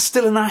 that's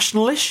still a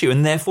national issue,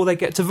 and therefore they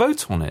get to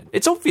vote on it.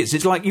 It's obvious.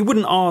 It's like you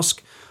wouldn't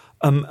ask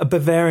a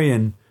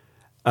Bavarian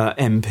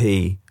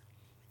MP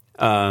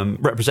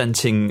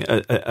representing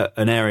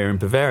an area in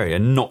Bavaria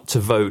not to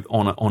vote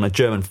on a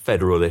German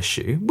federal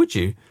issue, would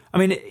you? I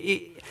mean,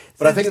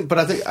 I think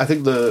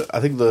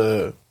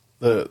the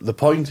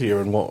point here,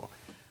 and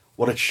what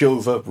what it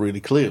shows up really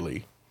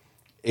clearly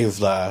is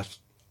that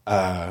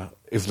there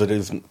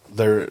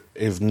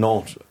is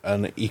not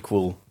an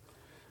equal.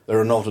 There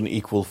are not an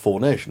equal four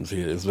nations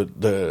here. Is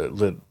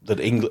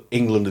that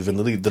England is in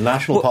the lead? The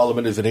national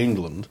parliament is in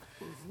England,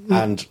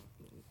 and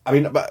I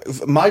mean,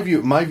 my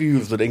view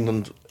is that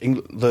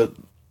that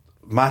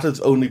matters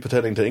only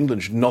pertaining to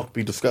England should not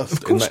be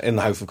discussed in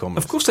the House of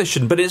Commons. Of course they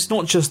shouldn't, but it's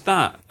not just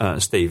that,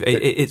 Steve.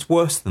 It's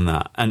worse than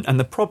that. And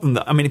the problem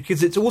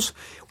because it's also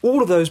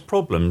all of those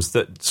problems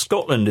that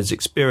Scotland is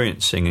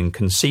experiencing and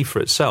can see for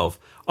itself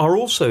are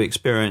also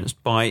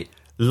experienced by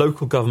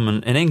local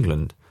government in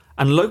England.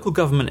 And local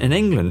government in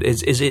England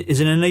is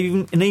in an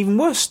even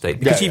worse state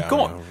because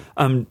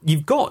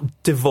you've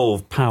got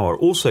devolved power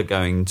also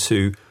going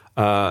to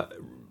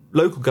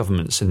local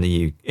governments in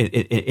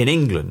in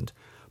England,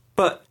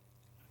 but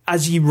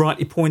as you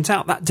rightly point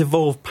out, that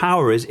devolved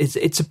power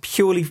it's a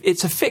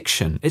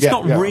fiction. It's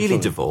not really absolutely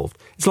devolved.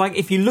 It's like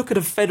if you look at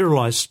a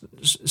federalised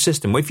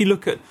system, if you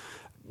look at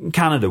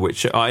Canada,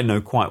 which I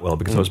know quite well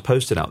because I was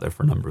posted out there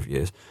for a number of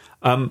years,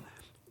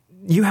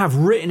 you have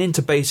written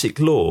into basic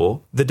law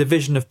the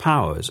division of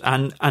powers,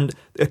 and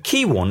a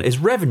key one is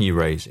revenue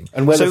raising.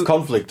 And where there's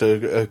conflict,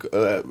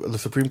 the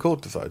Supreme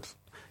Court decides.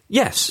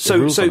 Yes.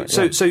 So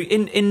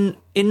in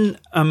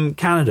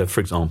Canada,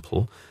 for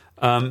example,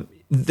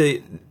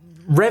 the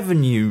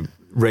revenue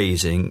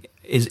raising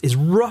is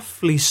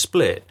roughly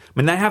split. I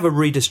mean, they have a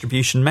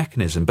redistribution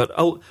mechanism, but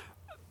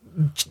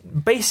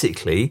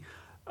basically,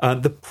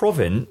 the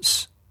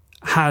province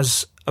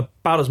has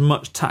about as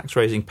much tax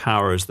raising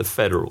power as the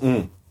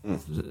federal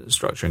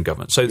structure in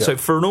government. So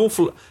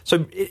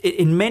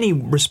in many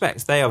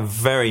respects, they are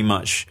very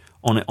much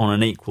on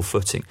an equal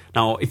footing.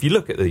 Now, if you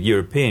look at the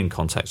European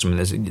context, I mean,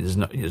 there's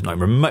no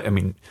remote. I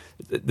mean,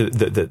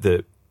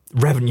 the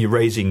revenue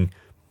raising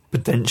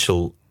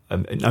potential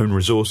own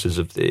resources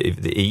of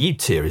the EU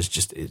tier is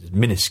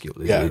minuscule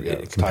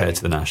compared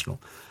to the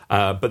national.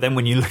 But then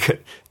when you look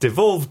at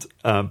devolved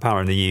power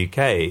in the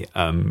UK,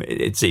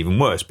 it's even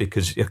worse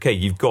because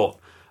you've got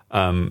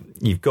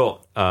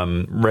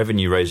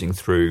revenue raising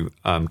through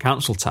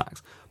council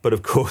tax, but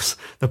of course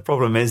the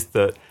problem is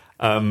that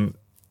the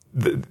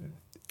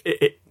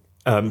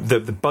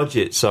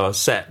budgets are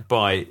set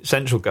by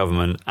central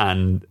government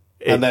and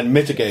then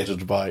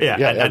mitigated by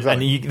exactly.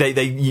 And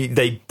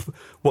they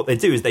what they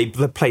do is they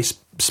place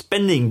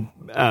spending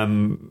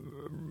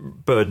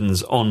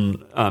burdens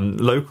on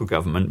local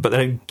government, but they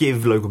don't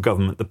give local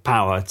government the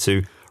power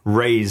to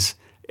raise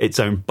its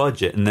own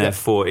budget, and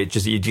therefore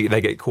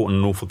they get caught in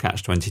an awful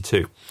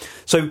catch-22.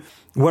 So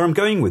where I'm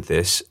going with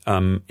this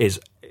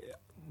is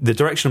the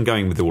direction I'm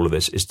going with all of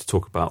this is to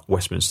talk about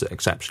Westminster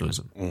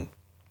exceptionalism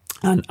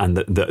and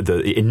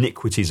the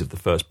iniquities of the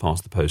first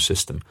past the post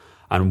system,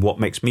 and what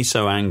makes me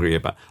so angry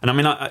about. And I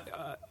mean, I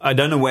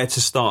don't know where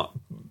to start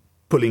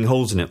pulling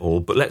holes in it all,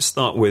 but let's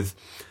start with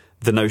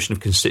the notion of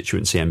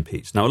constituency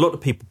MPs. Now, a lot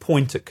of people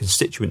point at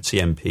constituency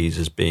MPs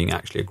as being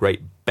actually a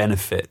great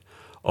benefit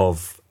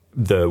of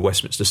the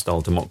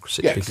Westminster-style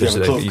democracy. Yeah, because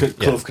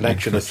close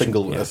connection, a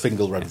single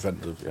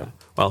representative. Yeah.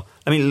 Well,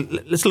 I mean,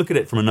 let's look at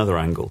it from another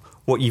angle.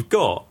 What you've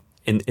got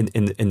in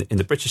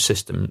the British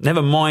system,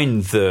 never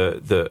mind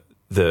the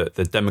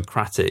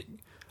democratic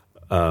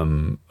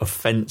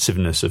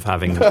offensiveness of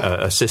having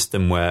a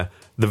system where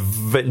the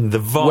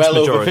vast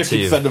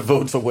majority over 50% of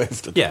votes are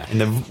wasted. Yeah,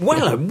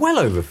 well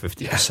over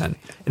 50%.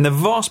 In the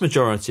vast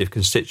majority of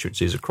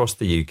constituencies across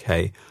the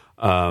UK,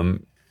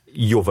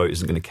 your vote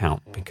isn't going to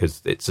count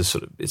because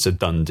it's a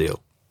done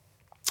deal.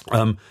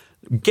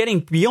 Getting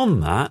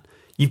beyond that,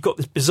 you've got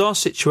this bizarre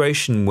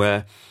situation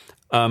where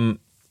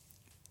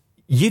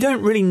you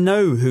don't really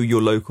know who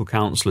your local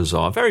councillors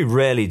are. Very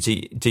rarely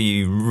do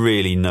you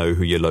really know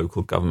who your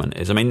local government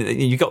is. I mean,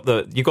 you've got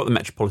the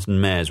metropolitan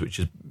mayors, which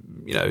is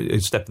a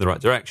step in the right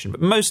direction,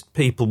 but most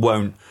people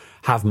won't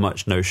have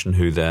much notion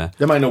who their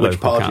they might know which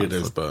party council. It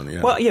is, Bernie.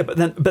 Yeah. Well, yeah,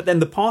 but then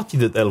the party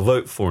that they'll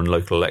vote for in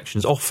local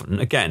elections often,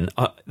 again,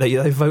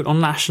 they vote on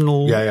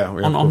national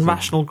on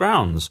national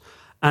grounds,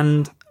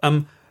 and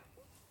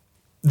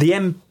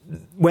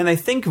when they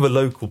think of a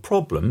local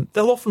problem,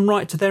 they'll often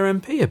write to their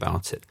MP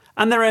about it,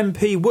 and their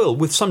MP will,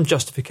 with some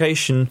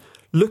justification,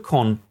 look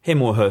on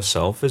him or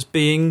herself as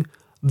being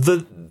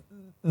the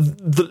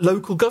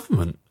local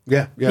government.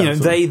 Yeah.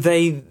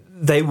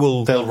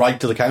 They'll write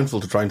to the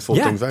council to try and sort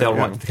things out. They'll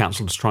write to the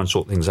council to try and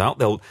sort things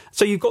out.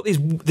 So you've got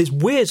this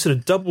weird sort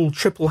of double,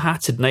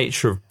 triple-hatted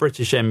nature of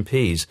British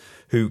MPs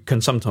who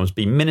can sometimes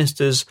be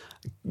ministers,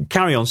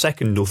 carry on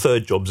second or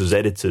third jobs as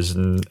editors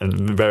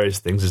and various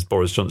things, as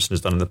Boris Johnson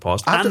has done in the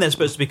past, and they're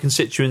supposed to be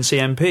constituency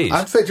MPs.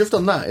 I'd say just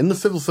on that, in the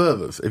civil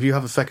service, if you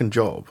have a second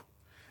job,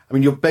 I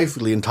mean, you're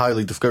basically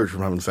entirely discouraged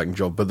from having a second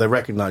job, but they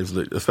recognise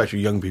that,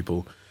 especially young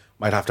people,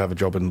 might have to have a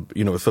job in,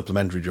 a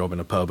supplementary job in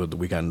a pub at the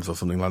weekends or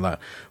something like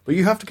that. But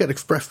you have to get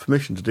express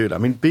permission to do it. I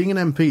mean, being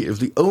an MP is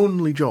the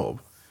only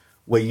job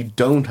where you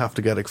don't have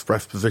to get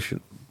express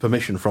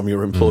permission from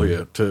your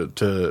employer to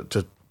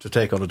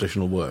take on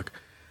additional work.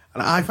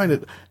 And I find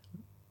it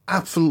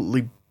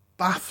absolutely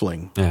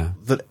baffling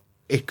that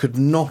it could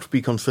not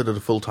be considered a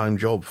full-time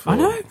job for, I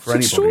know, for it's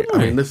anybody.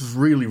 extraordinary. I mean, this is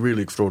really,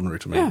 really extraordinary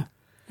to me.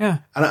 Yeah.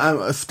 And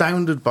I'm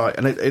astounded by,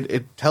 and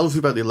it tells you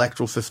about the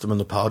electoral system and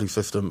the party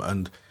system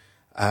and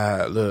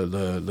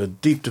the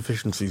deep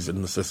deficiencies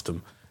in the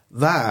system,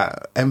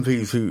 that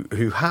MPs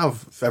who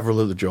have several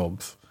other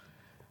jobs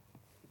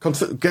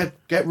get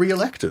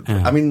re-elected.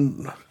 Yeah. I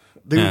mean,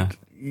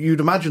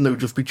 you'd imagine they would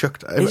just be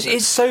chucked out.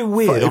 It's so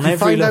weird on every level. If you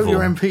find out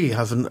your MP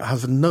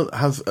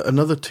has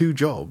another 2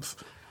 jobs,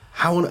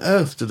 how on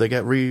earth did they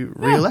get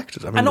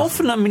re-elected? I mean, and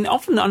often,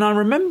 and I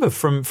remember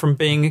from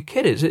being a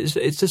kid,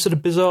 it's a sort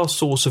of bizarre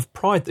source of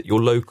pride that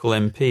your local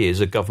MP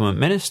is a government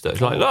minister.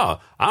 It's like,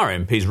 our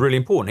MP is really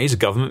important. He's a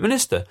government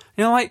minister.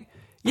 You know, like,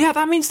 yeah,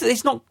 that means that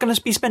he's not going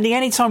to be spending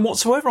any time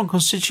whatsoever on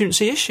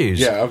constituency issues.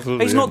 Yeah,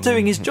 absolutely. He's not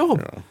doing his job.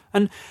 Yeah.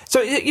 And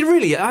so, you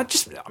really, I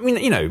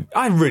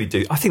really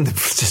do. I think the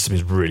system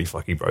is really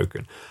fucking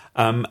broken.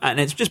 And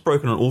it's just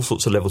broken on all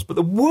sorts of levels. But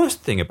the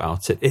worst thing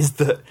about it is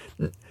that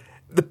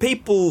the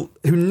people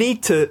who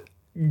need to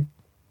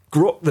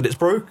grok that it's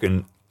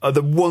broken are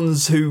the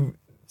ones who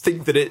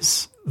think that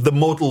it's the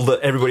model that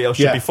everybody else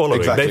should be following.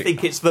 Exactly. They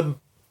think it's the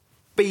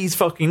bee's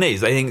fucking knees.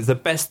 They think it's the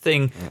best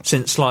thing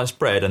since sliced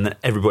bread, and that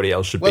everybody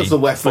else should be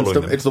following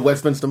them. It's the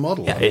Westminster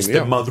model. Yeah, it's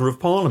the mother of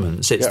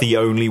parliaments. It's the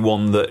only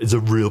one that is a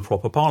real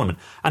proper parliament,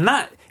 and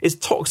that is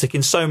toxic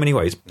in so many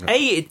ways.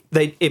 Yeah.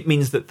 It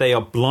means that they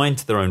are blind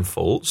to their own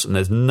faults, and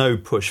there's no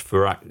push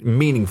for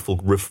meaningful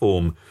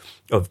reform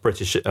of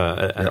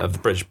the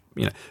British.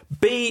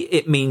 B,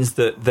 it means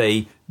that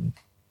they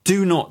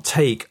do not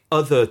take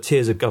other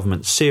tiers of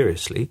government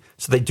seriously.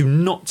 So they do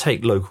not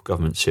take local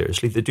government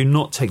seriously. They do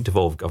not take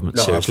devolved government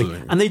seriously.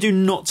 Absolutely. And they do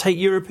not take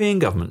European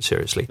government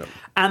seriously. No.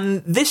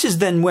 And this is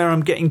then where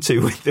I'm getting to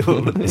with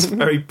all of this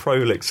very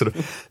prolix sort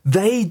of.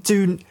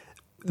 The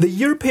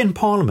European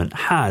Parliament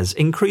has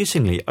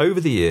increasingly, over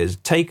the years,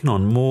 taken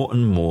on more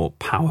and more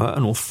power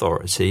and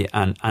authority,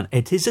 and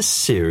it is a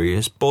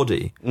serious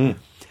body. Mm.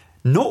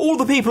 Not all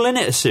the people in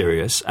it are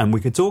serious, and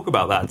we could talk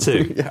about that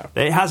too.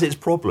 It has its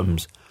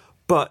problems.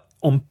 But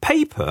on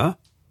paper,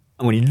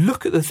 and when you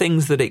look at the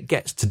things that it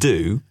gets to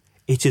do,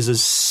 it is a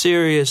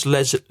serious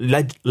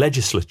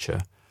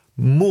legislature,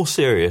 more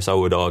serious, I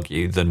would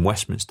argue, than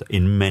Westminster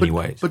in many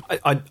ways. But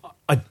I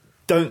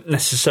don't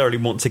necessarily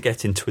want to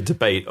get into a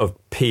debate of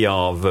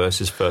PR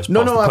versus first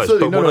past the post.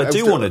 Absolutely. But what I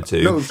do want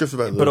to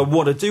do,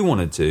 what I do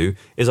want to do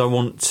is I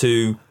want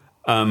to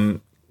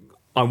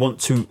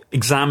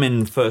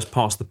examine first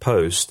past the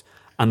post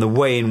and the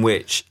way in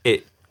which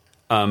it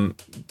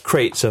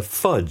creates a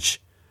fudge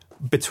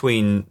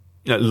between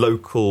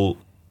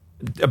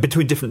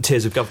between different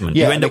tiers of government.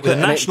 You end up with a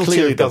national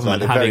tier of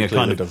government having a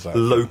kind of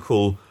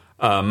local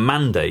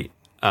mandate,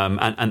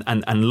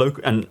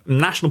 and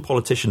national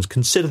politicians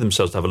consider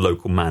themselves to have a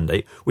local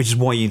mandate, which is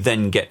why you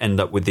then end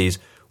up with these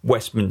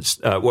West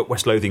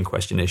Lothian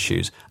question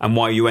issues, and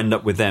why you end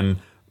up with them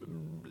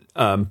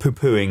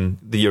poo-pooing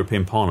the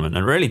European Parliament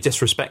and really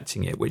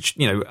disrespecting it, which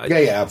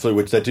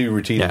absolutely, which they do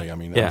routinely. I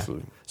mean,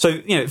 absolutely.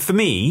 So for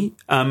me,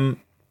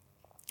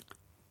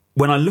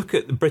 when I look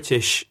at the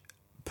British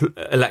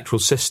electoral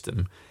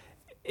system,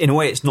 in a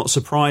way, it's not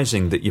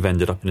surprising that you've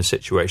ended up in a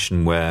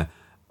situation where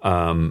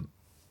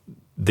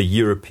the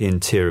European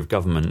tier of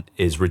government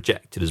is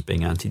rejected as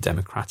being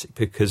anti-democratic,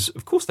 because,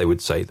 of course, they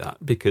would say that,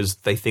 because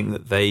they think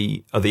that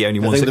they are the only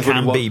ones that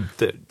can be...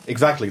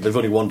 Exactly. There's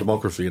only one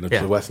democracy, and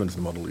it's the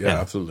Westminster model. Yeah,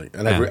 absolutely.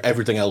 And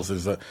everything else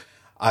is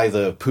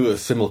either poor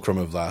simulacrum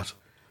of that,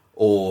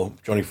 or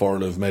Johnny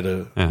Foreigner's made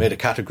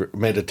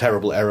a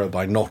terrible error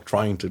by not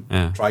trying to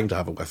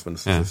have a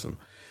Westminster system.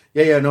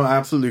 No, I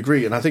absolutely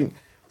agree, and I think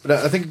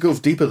it goes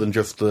deeper than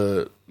just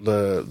the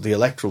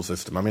electoral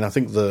system. I mean, I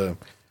think the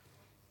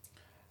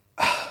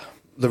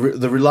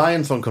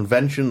reliance on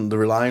convention, the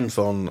reliance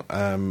on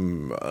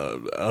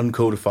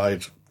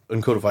uncodified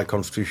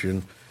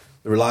constitution,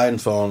 the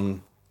reliance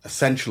on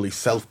essentially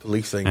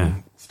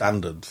self-policing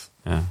standards.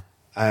 Yeah.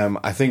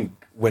 I think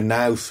we're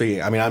now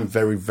seeing. I mean, I'm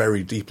very,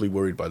 very deeply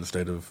worried by the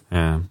state of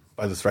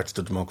by the threats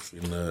to democracy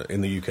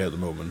in the UK at the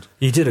moment.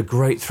 You did a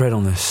great thread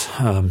on this,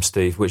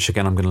 Steve, which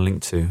again I'm going to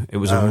link to. It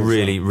was a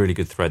really, really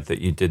good thread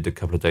that you did a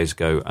couple of days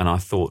ago, and I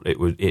thought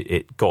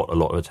it got a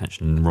lot of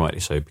attention, and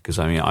rightly so, because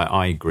I mean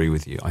I agree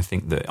with you. I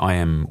think that I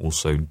am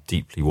also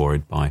deeply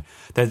worried by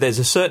there's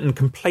a certain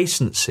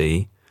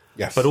complacency.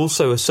 Yes. But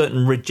also a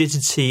certain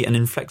rigidity and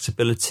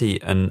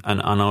inflexibility, and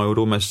I would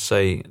almost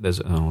say there's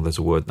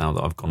a word now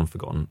that I've gone and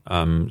forgotten.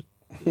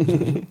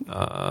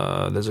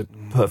 There's a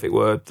perfect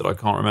word that I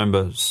can't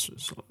remember.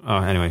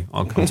 Anyway,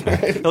 I'll come to me.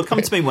 It'll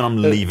come to me when I'm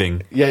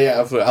leaving.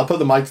 Absolutely. I'll put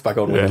the mics back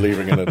on when I'm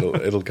leaving, and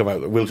it'll come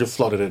out. We'll just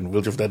slot it in.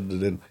 We'll just edit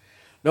it in.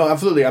 No,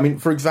 absolutely. I mean,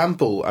 for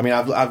example,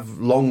 I've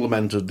long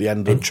lamented the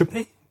end of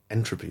entropy.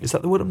 Entropy, is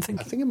that the word I'm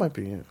thinking? I think it might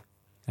be.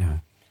 Yeah.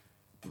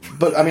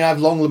 But I mean, I've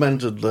long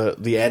lamented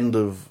the end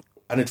of.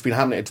 And it's been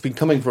happening. It's been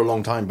coming for a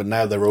long time, but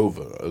now they're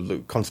over.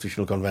 The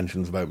constitutional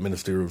conventions about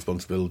ministerial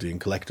responsibility and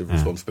collective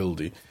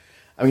responsibility.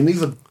 I mean,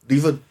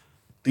 these are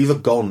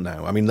gone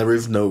now. I mean, there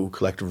is no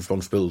collective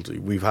responsibility.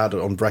 We've had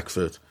on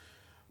Brexit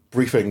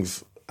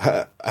briefings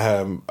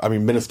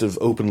ministers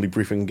openly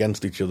briefing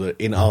against each other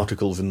in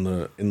articles in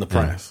the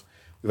press.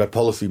 We've had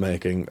policy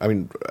making.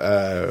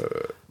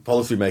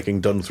 Policy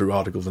making done through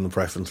articles in the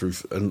press and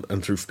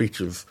through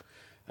speeches,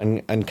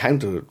 and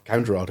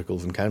counter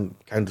articles and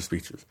counter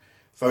speeches.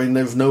 So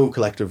there's no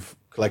collective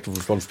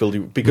responsibility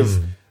because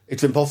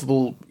it's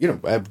impossible.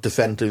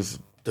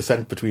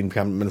 Dissent between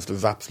cabinet ministers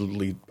is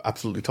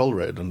absolutely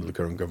tolerated under the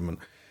current government.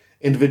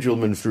 Individual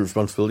ministry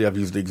responsibility. I've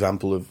used the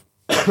example of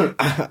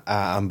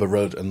Amber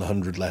Rudd and the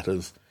 100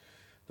 letters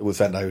that were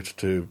sent out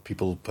to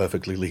people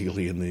perfectly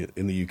legally in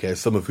the UK,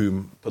 some of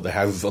whom put their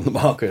houses on the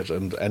market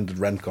and ended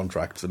rent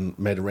contracts and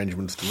made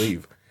arrangements to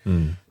leave.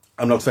 I'm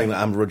not saying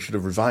that Amber Rudd should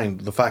have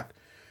resigned. The fact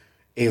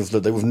is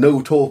that there was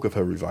no talk of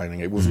her resigning.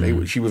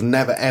 She was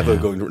never ever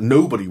going to.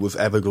 Nobody was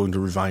ever going to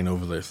resign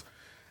over this.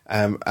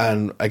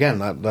 And again,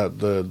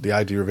 the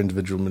idea of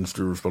individual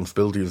ministerial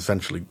responsibility is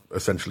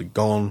essentially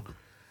gone.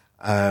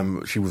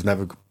 She was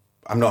never.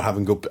 I'm not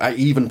having go.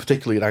 Even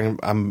particularly at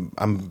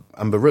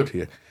Amber Rudd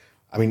here.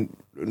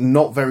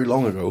 Not very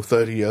long ago,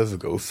 30 years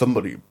ago,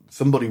 somebody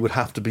would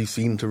have to be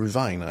seen to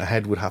resign. A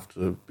head would have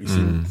to be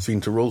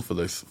seen to roll for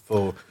this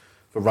for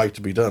right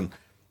to be done.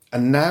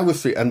 And now we've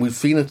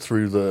seen it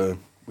through the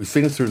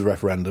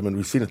referendum, and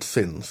we've seen it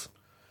since,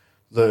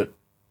 that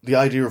the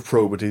idea of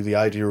probity, the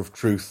idea of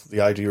truth, the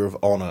idea of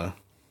honour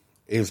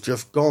is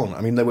just gone.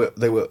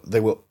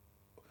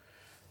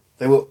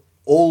 They were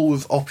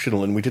always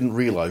optional, and we didn't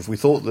realise. We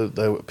thought that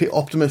there were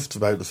optimists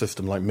about the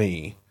system like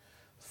me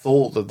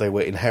thought that they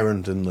were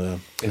inherent in the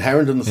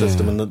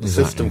system, and that the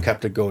system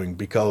kept it going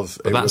because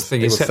it was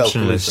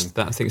self-policing.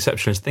 That's the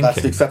exceptionalist thinking.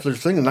 That's the exceptionalist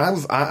thinking.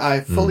 And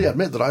I fully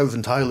admit that I was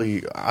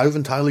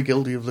entirely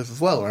guilty of this as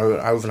well.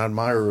 I was an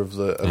admirer of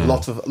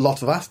lots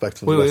of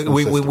aspects of the Western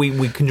system.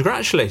 We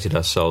congratulated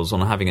ourselves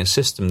on having a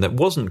system that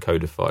wasn't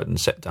codified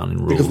and set down in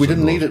rules. Because we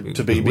didn't need it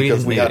to be,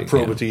 because we had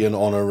probity and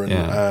honour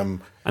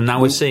and and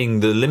now we're seeing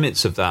the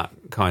limits of that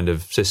kind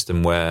of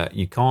system where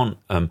you can't.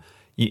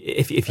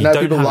 If you now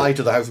don't people lie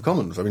to the House of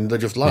Commons. They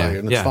just lie,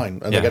 and it's fine,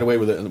 and they get away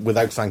with it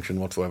without sanction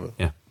whatsoever.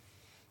 Yeah.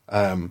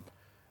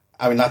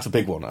 That's a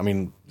big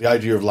one. The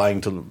idea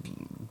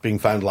of being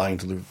found lying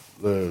to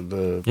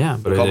the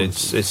but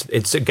Commons,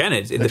 it's again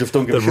they just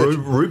don't give a shit.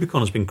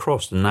 Rubicon has been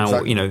crossed, and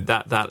now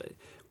that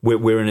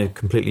we're in a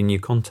completely new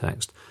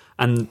context.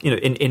 And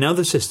in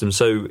other systems,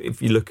 so if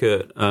you look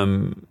at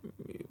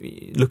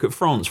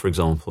France, for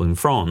example, in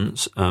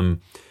France,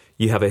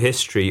 you have a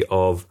history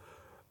of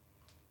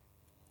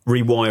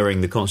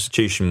rewiring the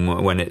constitution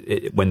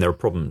when there are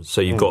problems.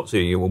 So you've got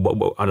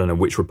to, I don't know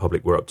which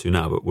republic we're up to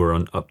now, but we're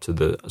up to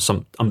the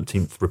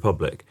umpteenth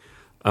republic.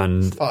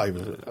 And 5,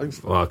 is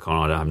it? I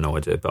have no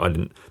idea, but I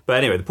didn't. But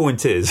anyway, the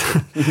point is,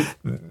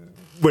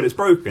 when it's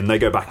broken, they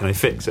go back and they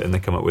fix it, and they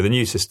come up with a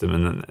new system,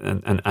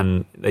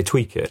 and they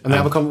tweak it. And they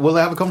have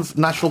a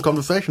national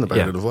conversation about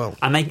it as well.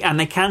 And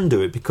they can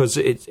do it because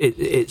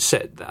it's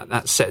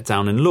set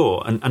down in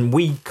law, and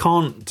we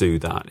can't do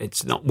that.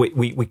 It's not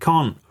we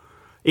can't.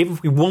 Even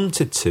if we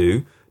wanted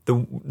to,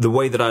 the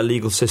way that our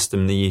legal system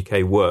in the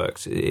UK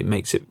works, it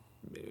means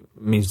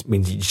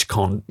you just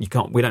can't. We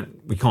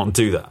can't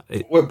do that.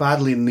 We're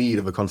badly in need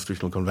of a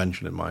constitutional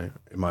convention, in my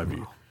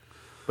view.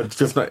 But it's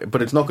just not.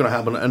 But it's not going to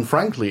happen. And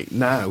frankly,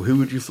 now who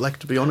would you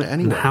select to be on it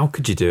anyway? How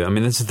could you do it?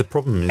 This is the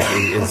problem.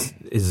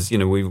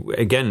 We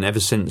again,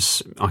 ever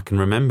since I can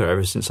remember,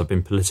 ever since I've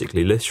been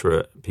politically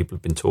literate, people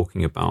have been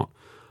talking about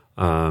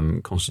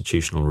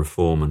constitutional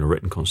reform and a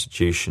written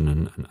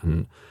constitution,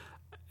 and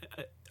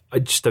I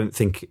just don't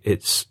think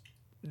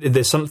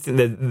there's something.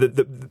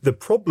 The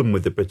problem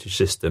with the British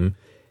system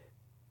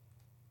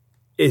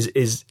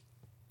is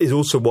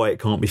also why it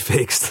can't be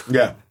fixed.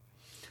 Yeah,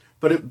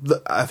 but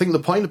I think the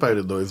point about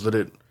it though is that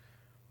it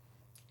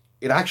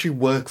actually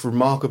works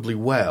remarkably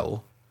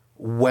well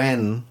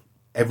when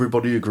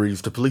everybody agrees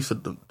to police it,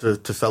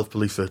 to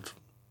self-police it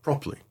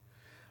properly.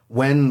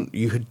 When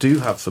you do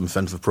have some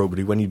sense of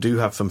probity, when you do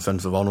have some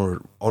sense of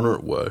honour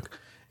at work.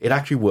 It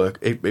actually works.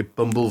 It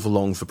bumbles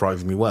along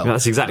surprisingly well.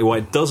 That's exactly why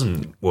it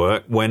doesn't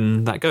work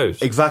when that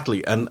goes.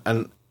 Exactly, and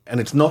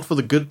it's not for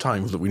the good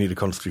times that we need a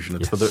constitution.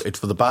 It's for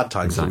the bad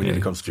times that we need a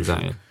constitution.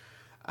 Exactly.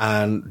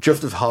 And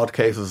just as hard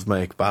cases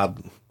make bad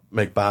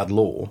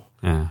law,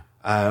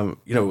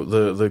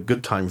 the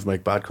good times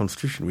make bad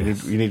constitution. We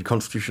need a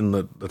constitution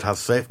that has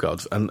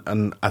safeguards.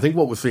 And I think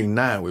what we're seeing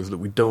now is that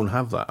we don't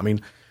have that.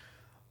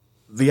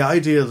 The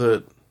idea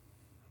that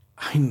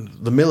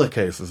the Miller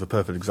case is a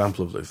perfect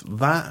example of this.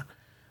 That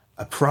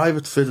a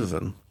private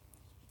citizen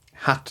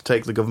had to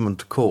take the government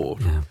to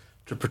court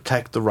to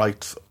protect the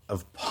rights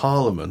of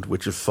Parliament,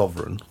 which is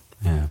sovereign,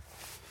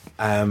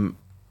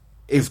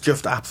 is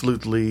just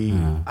absolutely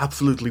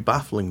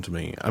baffling to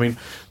me.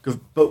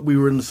 But we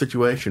were in a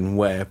situation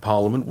where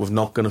Parliament was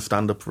not going to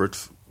stand up for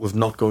its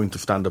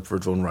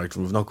own rights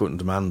and was not going to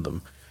demand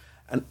them.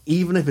 And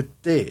even if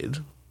it did,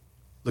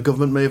 the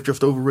government may have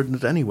just overridden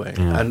it anyway.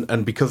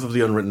 And because of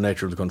the unwritten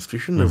nature of the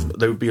Constitution,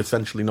 there would be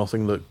essentially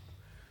nothing that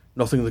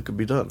could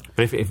be done.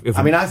 But if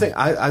I think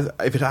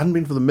if it hadn't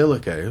been for the Miller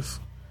case,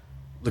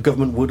 the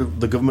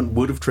government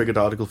would have triggered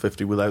Article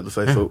 50 without the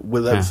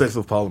say-so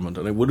of Parliament,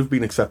 and it would have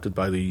been accepted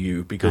by the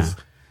EU because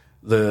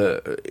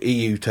the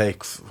EU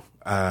takes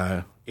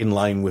in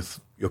line with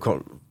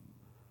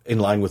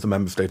the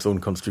member state's own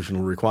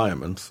constitutional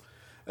requirements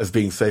as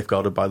being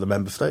safeguarded by the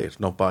member state,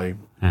 not by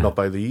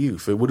the EU.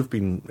 So it would have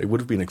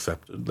been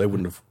accepted. They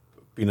wouldn't have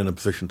been in a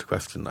position to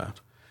question that,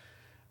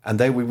 and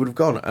there we would have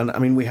gone. And I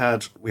mean, we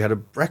had a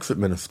Brexit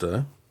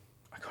minister.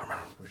 I can't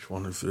remember which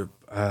one is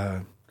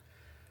a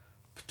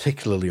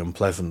particularly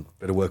unpleasant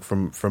bit of work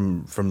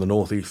from the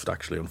northeast.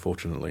 Actually,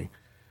 unfortunately,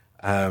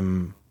 I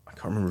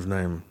can't remember his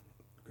name.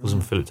 It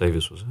wasn't Philip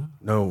Davis, was it?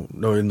 No,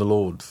 in the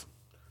Lords.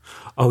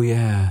 Oh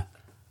yeah.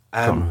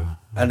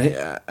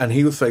 And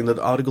he was saying that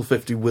Article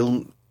 50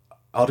 will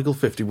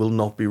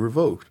not be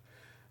revoked,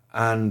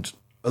 and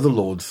other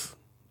lords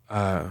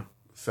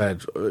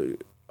said,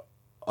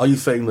 "Are you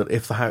saying that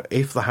if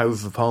the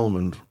Houses of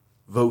Parliament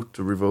vote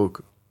to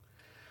revoke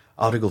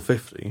Article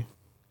 50,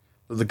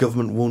 that the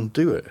government won't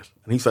do it?"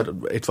 And he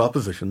said, "It's our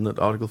position that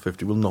Article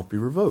 50 will not be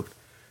revoked."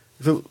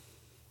 So,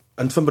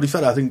 and somebody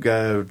said, I think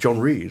John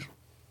Reid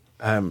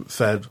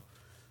said,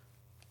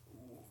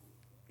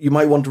 you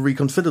might want to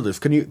reconsider this.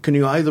 Can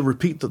you either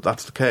repeat that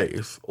that's the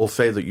case, or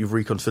say that you've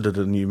reconsidered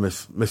it and you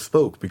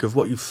misspoke? Because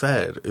what you've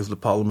said is the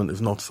Parliament is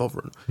not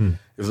sovereign.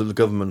 Is that the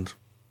government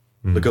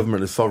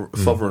is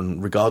sovereign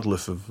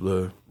regardless of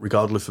the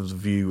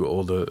view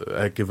or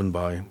the given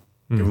by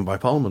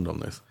Parliament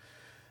on this.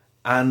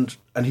 And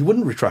he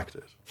wouldn't retract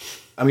it.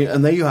 I mean,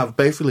 and there you have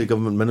basically a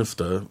government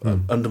minister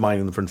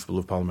undermining the principle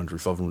of parliamentary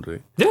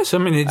sovereignty. Yes, I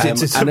mean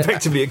it's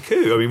effectively a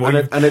coup. I mean,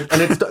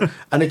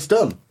 it's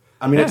done.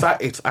 I mean,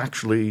 it's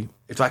actually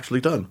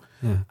done,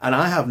 and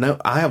I have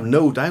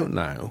no doubt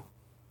now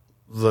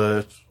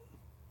that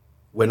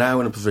we're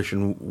now in a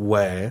position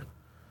where,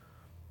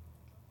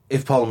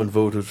 if Parliament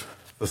voted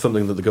for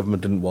something that the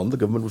government didn't want, the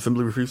government would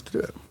simply refuse to do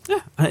it. Yeah,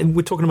 and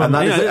we're talking about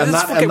we're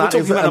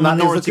talking about a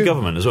minority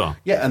government as well.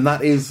 Yeah, and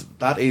that is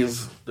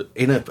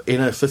in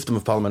a system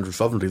of parliamentary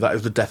sovereignty, that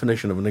is the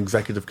definition of an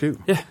executive coup.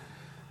 Yeah,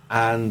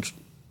 and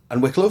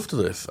we're close to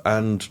this.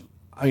 And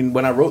I mean,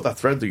 when I wrote that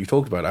thread that you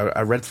talked about,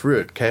 I read through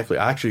it carefully.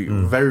 Actually,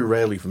 very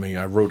rarely for me,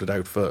 I wrote it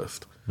out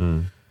first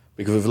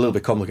because it was a little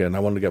bit complicated, and I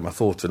wanted to get my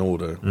thoughts in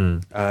order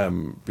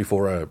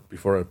before I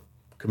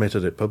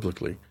committed it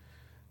publicly.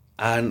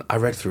 And I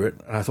read through it,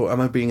 and I thought,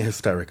 "Am I being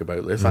hysteric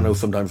about this?" I know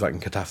sometimes I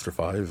can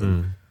catastrophize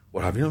and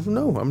what have you.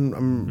 No,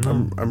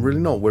 I'm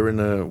really not.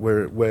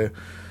 We're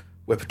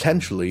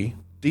potentially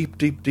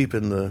deep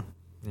in the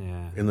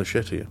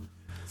shit here.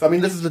 So I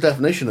mean, this is the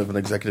definition of an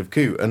executive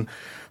coup, and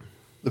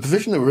the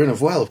position that we're in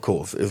as well, of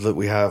course, is that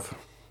we have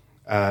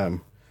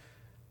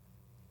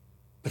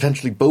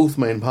potentially both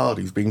main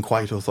parties being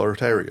quite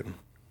authoritarian.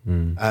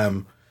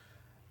 And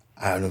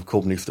the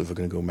Corbynistas are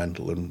going to go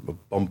mental and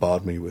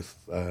bombard me with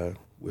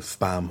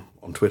spam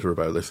on Twitter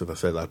about this if I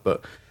say that.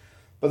 But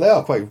they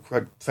are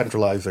quite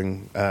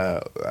centralising,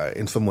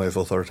 in some ways,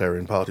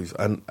 authoritarian parties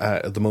and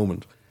at the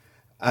moment.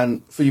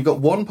 And so you've got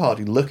one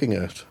party looking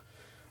at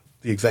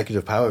the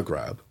executive power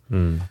grab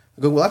and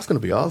going, well, that's going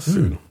to be ours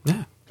soon.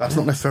 Yeah. That's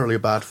not necessarily a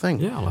bad thing.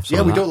 Yeah, I'll have some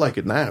of we that. don't like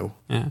it now,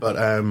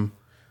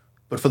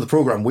 but for the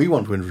program we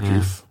want to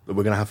introduce, that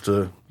we're going to have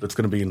to, that's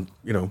going to be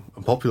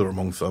unpopular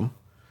among some.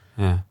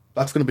 Yeah,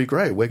 that's going to be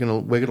great. We're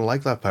going to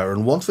like that power,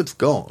 and once it's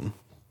gone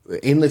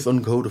in this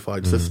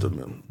uncodified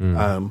system,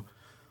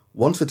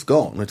 once it's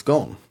gone, it's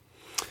gone.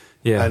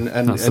 Yeah,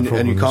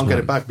 and you can't get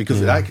it back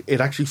because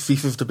it actually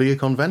ceases to be a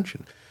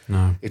convention.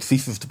 No. It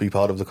ceases to be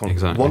part of the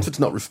Constitution. Exactly. Once it's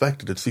not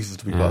respected, it ceases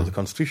to be part of the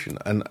Constitution.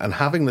 And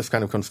having this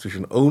kind of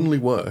Constitution only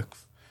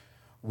works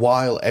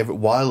while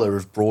there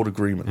is broad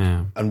agreement.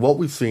 Yeah. And what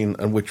we've seen,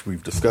 and which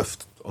we've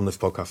discussed on this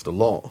podcast a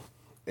lot,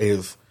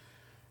 is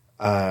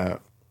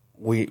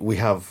we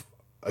have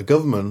a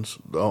government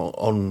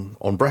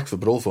on Brexit,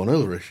 but also on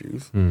other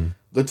issues,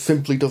 that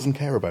simply doesn't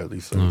care about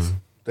these things.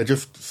 They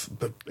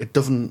it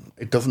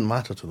doesn't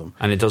matter to them,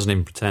 and it doesn't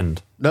even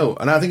pretend. No,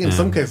 and I think in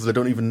some cases they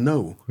don't even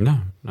know. No,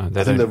 I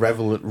think they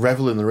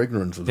revel in their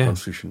ignorance of the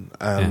Constitution,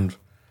 and.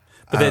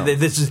 But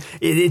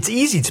it's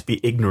easy to be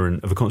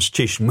ignorant of a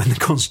constitution when the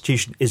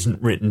constitution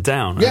isn't written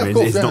down. Yeah, of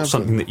course, it's not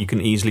something that you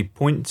can easily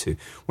point to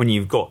when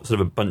you've got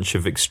sort of a bunch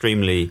of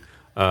extremely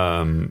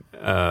nerdy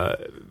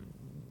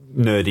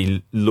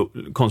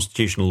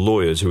constitutional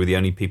lawyers who are the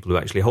only people who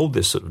actually hold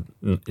this sort of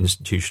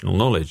institutional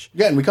knowledge.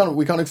 Yeah, and we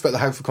can't expect the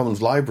House of Commons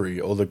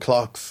library or the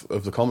clerks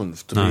of the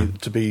Commons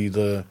to be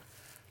the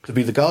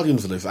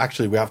guardians of this.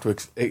 Actually, we have to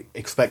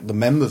expect the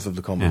members of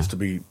the Commons to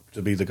be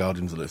the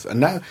guardians of this. And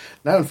now,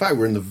 in fact,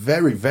 we're in the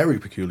very, very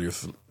peculiar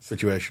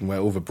situation where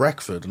over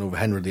Brexit and over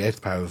Henry VIII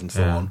powers and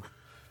so on,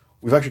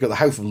 we've actually got the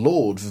House of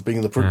Lords as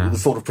being the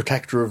sort of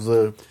protector of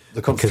the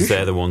Constitution. Because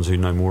they're the ones who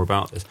know more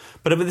about this.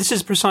 But this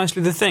is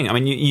precisely the thing. I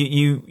mean,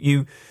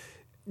 you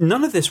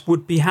none of this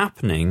would be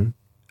happening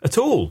at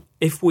all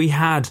if we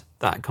had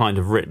that kind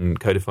of written,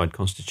 codified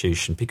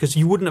constitution, because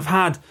you wouldn't have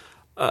had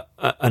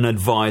an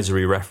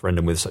advisory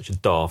referendum with such a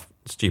daft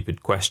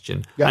stupid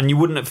question. Yeah. And you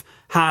wouldn't have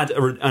had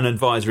an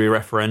advisory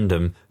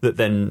referendum that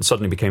then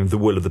suddenly became the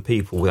will of the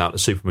people without a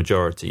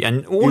supermajority.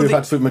 And all You'd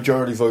have had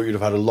supermajorities, or you'd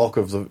have had a lock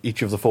of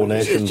each of the four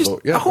nations.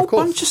 A whole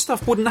bunch of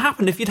stuff wouldn't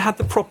happen if you'd had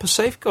the proper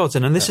safeguards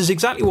in. And this is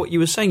exactly what you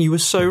were saying. You were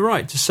so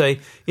right to say,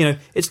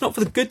 it's not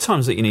for the good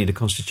times that you need a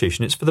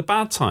constitution, it's for the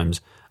bad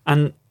times.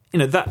 And,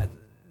 that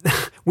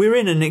we're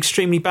in an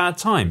extremely bad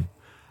time.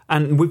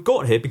 And we've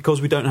got here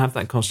because we don't have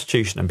that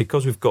constitution, and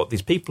because we've got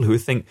these people who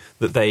think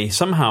that they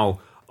somehow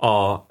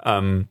are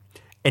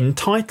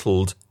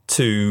entitled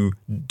to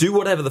do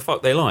whatever the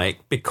fuck they like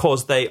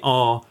because they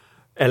are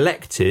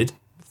elected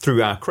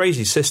through our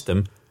crazy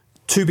system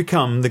to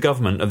become the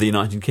government of the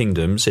United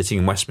Kingdom sitting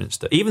in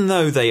Westminster, even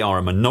though they are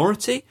a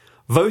minority,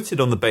 voted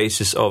on the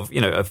basis of,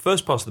 a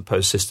first past the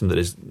post system that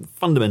is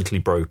fundamentally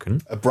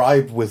broken. A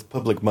bribe with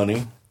public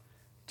money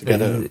to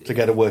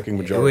get a working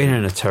majority. We're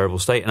in a terrible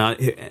state.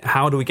 And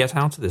how do we get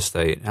out of this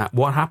state?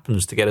 What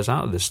happens to get us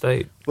out of this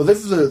state? Well,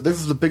 this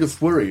is the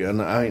biggest worry, and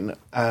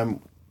I've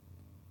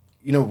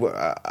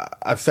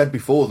said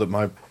before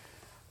that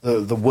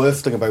the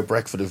worst thing about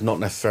Brexit is not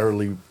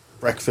necessarily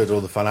Brexit or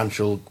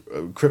the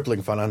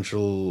crippling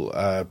financial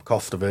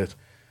cost of it,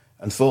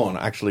 and so on.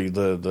 Actually,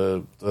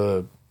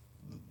 the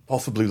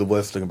possibly the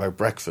worst thing about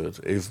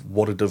Brexit is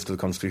what it does to the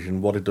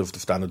constitution, what it does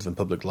to standards in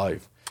public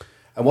life.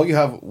 And what you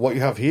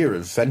have here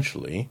is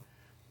essentially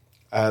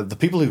the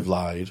people who've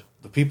lied,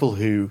 the people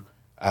who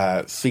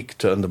seek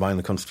to undermine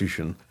the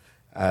constitution,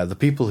 the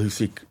people who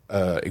seek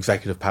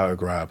executive power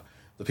grab,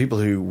 the people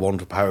who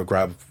want a power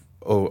grab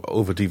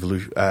over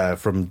devolution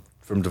from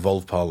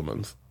devolved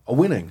parliaments are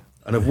winning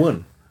and have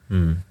won.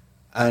 Mm.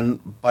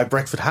 And by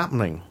Brexit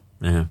happening,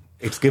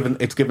 it's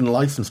given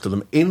license to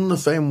them in the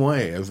same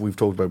way as we've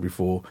talked about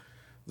before.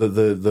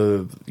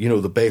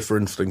 The baser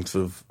instincts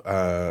of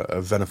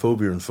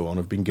xenophobia and so on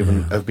have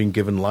been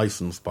given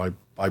license by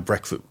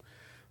Brexit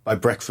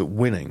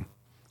winning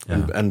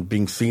and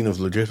being seen as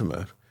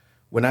legitimate.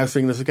 We're now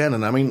seeing this again,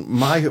 and I mean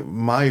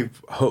my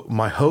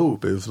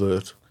hope is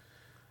that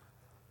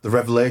the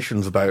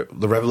revelations about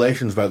the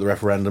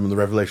referendum and the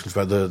revelations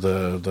about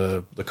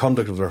the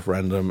conduct of the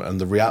referendum and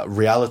the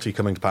reality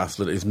coming to pass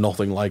that is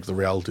nothing like the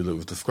reality that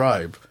was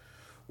described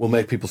will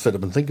make people sit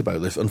up and think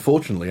about this.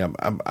 Unfortunately, I'm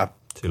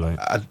too late.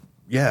 I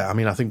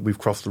think we've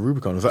crossed the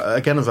Rubicon.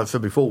 Again, as I've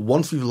said before,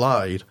 once you've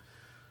lied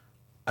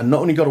and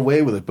not only got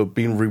away with it, but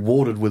been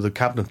rewarded with a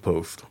cabinet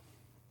post,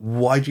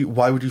 why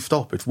would you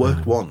stop? It's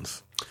worked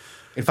once.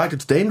 In fact,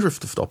 it's dangerous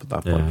to stop at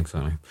that point. Yeah,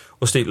 exactly.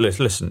 Well, Steve,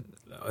 listen,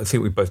 I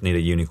think we both need a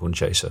unicorn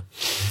chaser.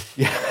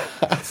 Yeah,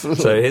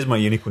 absolutely. So here's my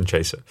unicorn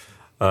chaser.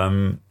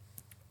 If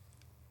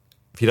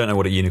you don't know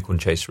what a unicorn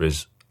chaser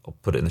is, I'll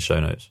put it in the show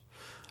notes.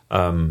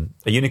 A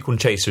unicorn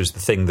chaser is the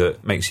thing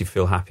that makes you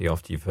feel happy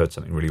after you've heard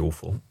something really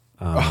awful.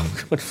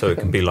 So it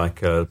can be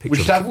like a picture.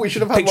 We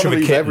should have had one of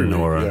these every week.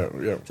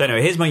 So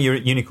anyway, here's my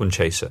unicorn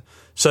chaser.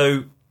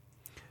 So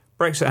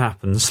Brexit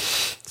happens.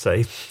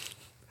 Say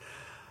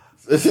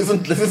this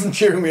isn't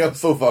cheering me up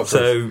so far, Chris.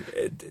 So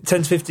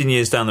 10 to 15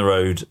 years down the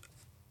road,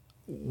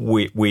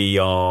 we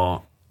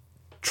are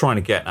trying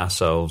to get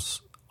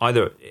ourselves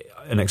either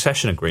an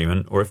accession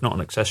agreement, or if not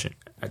an accession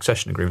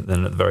agreement,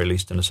 then at the very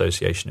least an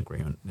association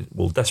agreement.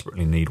 We'll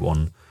desperately need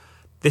one.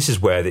 This is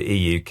where the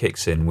EU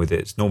kicks in with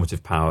its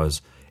normative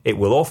powers. It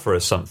will offer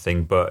us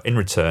something, but in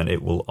return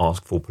it will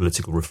ask for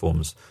political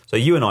reforms. So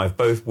you and I have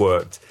both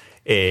worked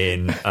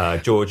in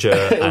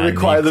Georgia and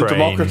require Ukraine the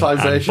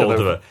democratization and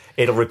Moldova.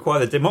 It'll require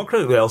the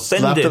democracy. They'll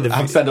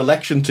send send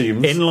election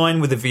teams in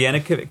line with the Vienna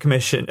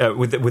Commission,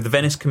 with the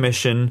Venice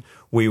Commission.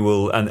 We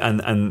will and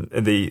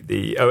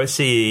the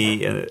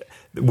OSCE.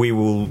 We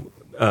will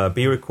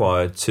be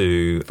required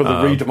to for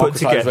the put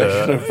together,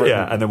 of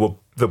Britain. And then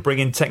they'll bring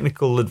in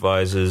technical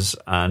advisors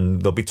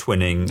and they'll be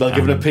twinning. They'll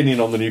give an opinion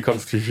on the new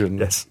constitution.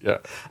 Yes, yeah.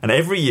 And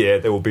every year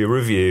there will be a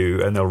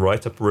review, and they'll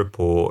write up a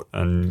report,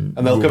 and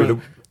they'll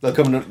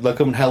come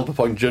and help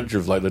appoint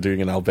judges like they're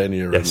doing in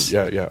Albania. Yes,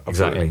 and, yeah,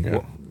 exactly. Yeah.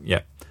 Well,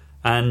 yeah,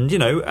 and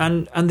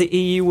and the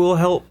EU will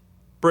help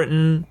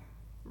Britain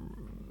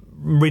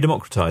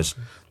redemocratise.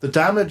 The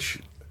damage.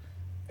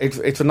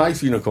 It's a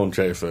nice unicorn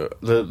chaser.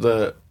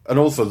 And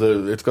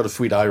also it's got a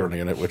sweet irony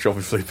in it, which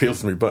obviously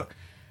appeals to me. But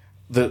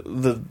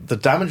the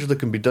damage that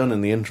can be done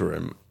in the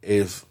interim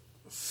is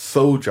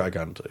so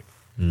gigantic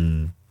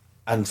and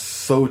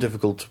so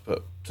difficult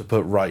to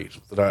put right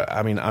that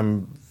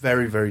I'm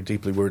very, very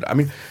deeply worried. I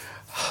mean,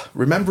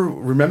 remember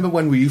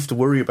when we used to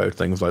worry about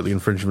things like the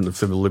infringement of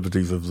civil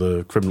liberties of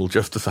the Criminal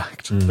Justice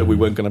Act, that we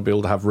weren't going to be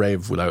able to have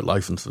raves without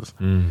licenses.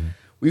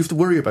 We used to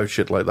worry about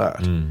shit like that.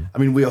 I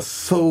mean, we are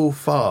so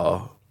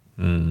far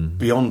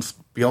beyond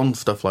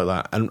stuff like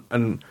that,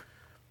 and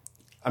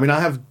I mean, I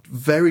have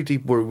very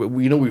deep worry.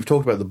 We've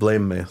talked about the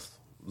blame myth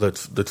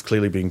that's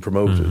clearly being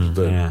promoted.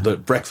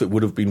 That Brexit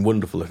would have been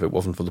wonderful if it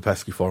wasn't for the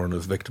pesky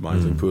foreigners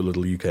victimising poor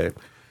little UK.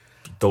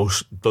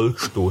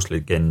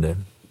 Dolchstoßlegende.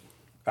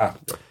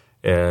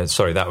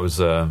 Sorry, that was.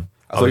 I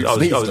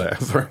was there.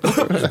 Sorry.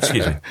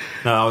 Excuse me.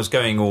 No, I was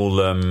going all.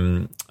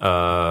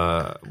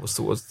 What's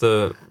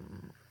the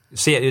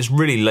See, it's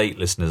really late,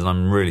 listeners, and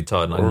I'm really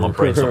tired, and my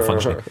brain's not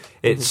functioning.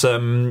 It's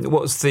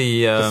what's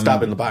the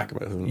stab in the back?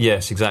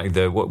 Yes,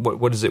 exactly.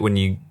 What is it when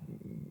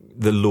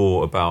the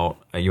law about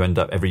you end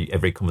up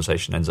every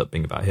conversation ends up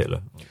being about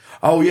Hitler?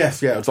 Oh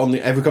yes, yeah. It's on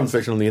every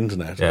conversation on the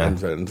internet. Yeah.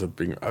 Ends up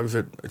being.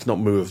 It's not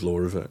Moore's law,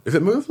 is it? Is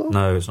it Moore's law?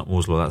 No, it's not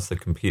Moore's law. That's the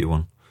computer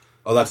one.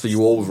 Oh, that's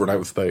you always run out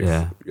of space.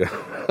 Yeah.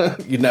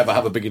 You never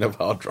have a big enough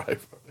hard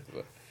drive.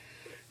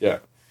 Yeah.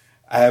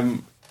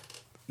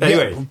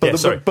 Anyway, but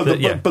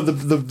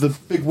the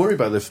big worry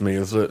about this for me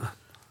is that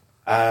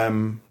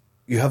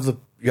you have the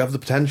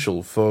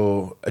potential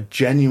for a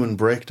genuine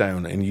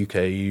breakdown in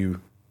UK-EU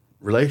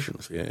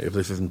relations if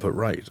this isn't put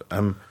right.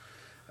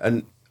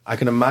 And I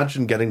can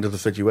imagine getting to the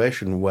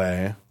situation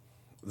where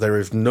there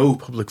is no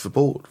public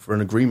support for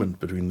an agreement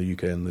between the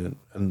UK and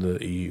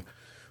the EU,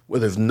 where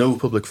there's no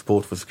public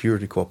support for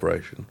security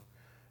cooperation,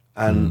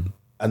 and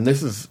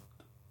this is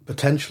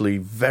potentially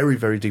very,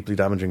 very deeply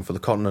damaging for the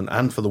continent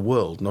and for the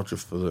world, not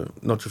just for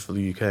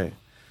the UK.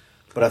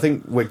 But I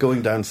think we're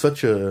going down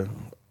such a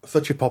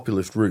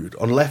populist route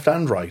on left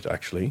and right,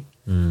 actually,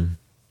 and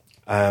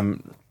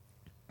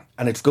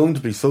it's going to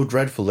be so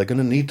dreadful. They're going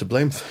to need to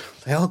blame.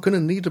 They are going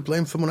to need to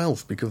blame someone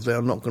else because they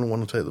are not going to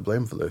want to take the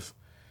blame for this,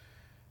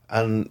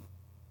 and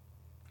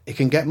it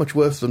can get much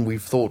worse than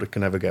we've thought it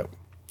can ever get.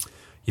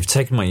 You've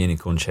taken my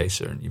unicorn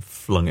chaser and you've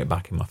flung it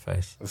back in my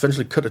face.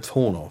 Essentially cut its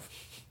horn off.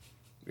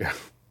 Yeah.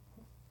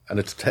 And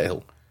its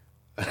tail.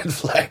 And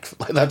its legs.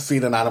 Like that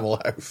scene in Animal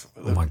House.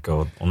 Oh my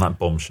God. On that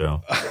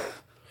bombshell.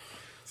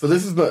 So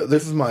this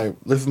is my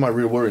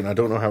real worry, and I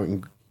don't know how it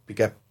can be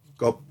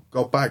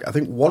got back. I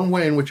think one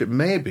way in which it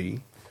may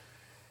be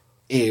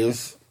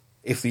is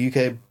if the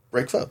UK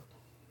breaks up.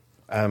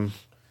 I mean,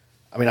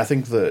 I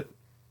think that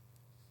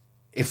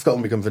if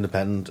Scotland becomes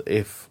independent,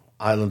 if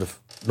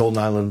Northern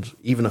Ireland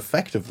even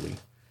effectively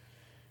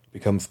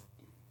becomes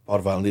part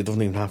of Ireland, it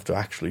doesn't even have to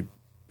actually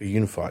be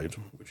unified,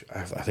 which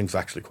I think is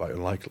actually quite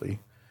unlikely.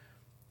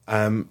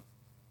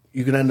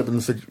 You can end up in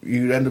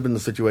the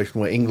situation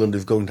where England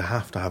is going to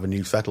have a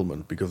new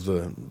settlement because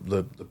the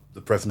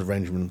present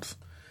arrangements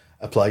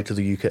apply to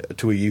the UK,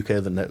 to a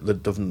UK that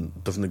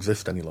doesn't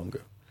exist any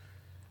longer,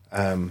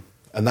 and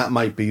that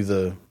might be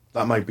the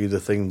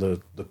thing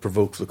that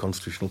provokes the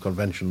Constitutional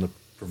Convention, that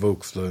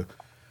provokes the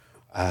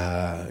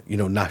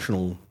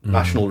national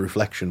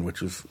reflection,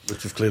 which is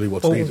clearly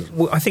what's needed.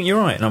 Well, I think you're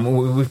right.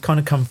 We've kind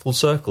of come full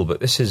circle, but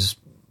this is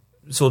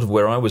sort of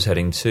where I was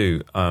heading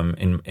to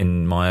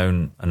in my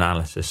own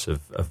analysis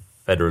of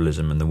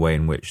federalism and the way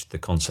in which the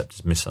concept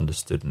is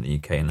misunderstood in the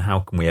UK, and how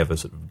can we ever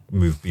sort of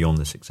move beyond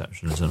this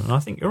exceptionalism. And I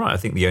think you're right. I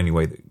think the only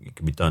way that it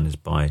can be done is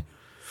by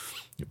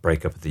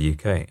break up of the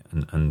UK,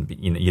 and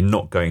you're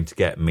not going to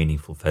get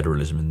meaningful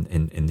federalism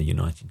in the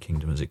United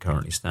Kingdom as it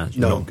currently stands.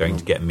 You're not going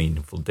to get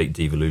meaningful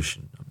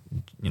devolution.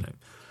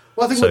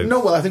 Well,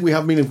 I think we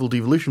have meaningful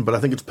devolution, but I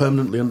think it's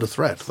permanently under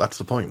threat. That's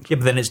the point. Yeah,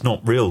 but then it's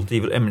not real.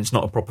 It's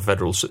not a proper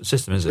federal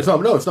system, is it? It's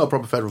not a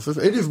proper federal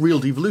system. It is real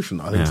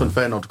devolution. I think it's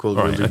unfair not to call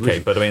it real devolution. Okay,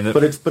 but I mean,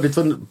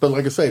 but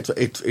like I say,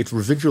 it's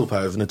residual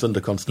powers, and it's under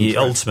constant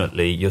threat.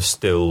 Ultimately, you're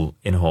still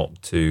in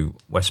hoc to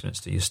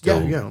Westminster. You're still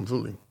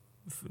absolutely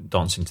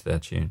dancing to their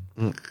tune.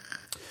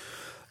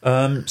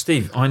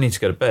 Steve, I need to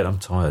go to bed. I'm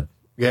tired.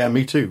 Yeah,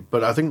 me too.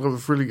 But I think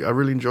I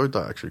really enjoyed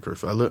that actually,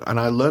 Chris. I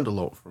learned a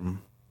lot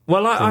from.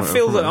 Well, I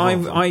feel that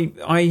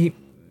I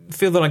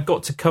feel that I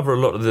got to cover a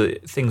lot of the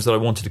things that I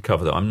wanted to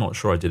cover. That I'm not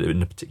sure I did it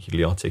in a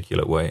particularly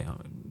articulate way.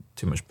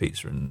 Too much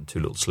pizza and too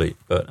little sleep.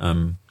 But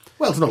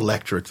well, it's not a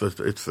lecture. It's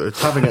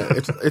having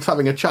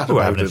a chat We're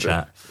about having it. A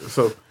chat.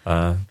 So.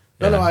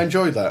 No, I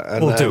enjoyed that.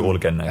 And, we'll do it all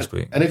again next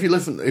week. And if you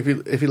listen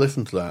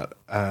to that,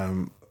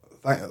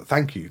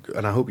 thank you,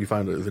 and I hope you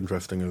found it as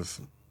interesting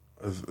as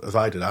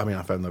I did. I mean,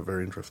 I found that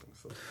very interesting.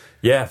 So.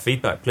 Yeah,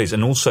 feedback, please,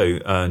 and also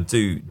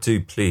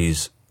do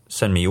please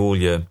send me all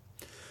your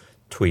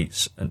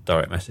tweets and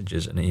direct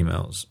messages and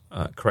emails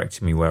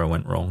correcting me where I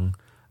went wrong,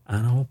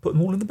 and I'll put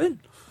them all in the bin.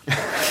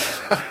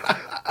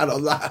 And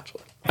on that,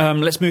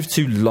 let's move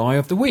to Lie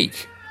of the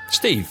Week.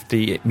 Steve,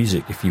 the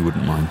music, if you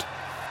wouldn't mind.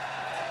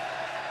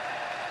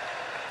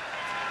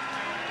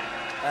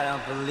 I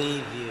don't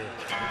believe you.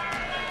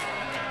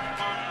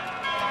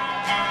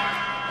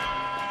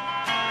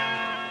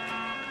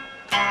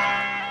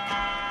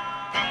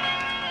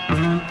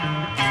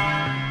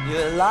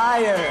 You're a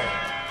liar.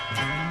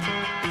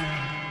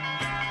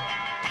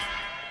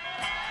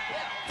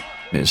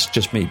 It's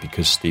just me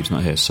because Steve's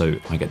not here, so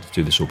I get to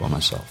do this all by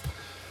myself.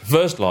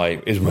 First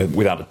lie is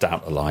without a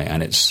doubt a lie,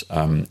 and it's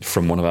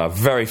from one of our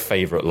very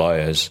favourite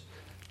liars,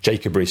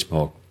 Jacob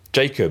Rees-Mogg.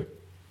 Jacob,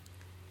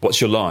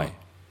 what's your lie?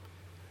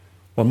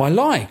 Well, my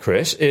lie,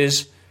 Chris,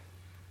 is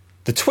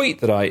the tweet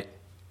that I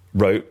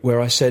wrote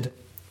where I said,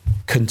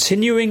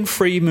 continuing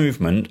free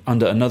movement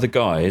under another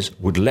guise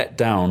would let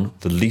down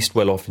the least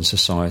well-off in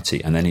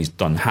society. And then he's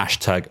done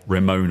hashtag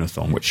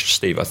Ramonathon, which,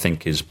 Steve, I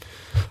think is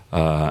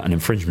an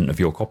infringement of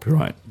your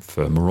copyright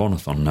for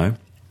Moronathon, no?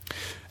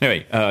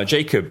 Anyway,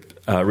 Jacob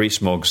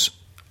Rees-Mogg's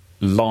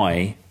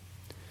lie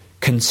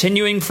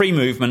continuing free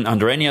movement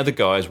under any other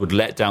guise would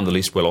let down the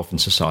least well-off in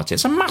society.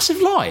 It's a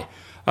massive lie.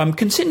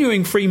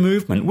 Continuing free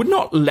movement would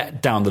not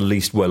let down the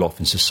least well-off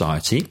in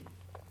society.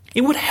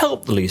 It would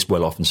help the least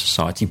well-off in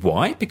society.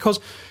 Why? Because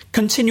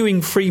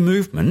continuing free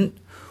movement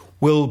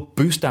will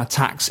boost our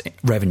tax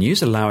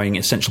revenues, allowing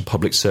essential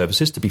public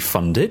services to be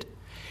funded.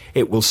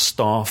 It will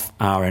staff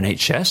our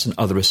NHS and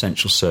other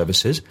essential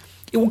services.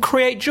 It will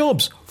create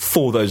jobs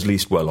for those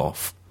least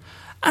well-off.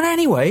 And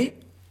anyway,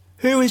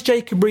 who is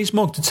Jacob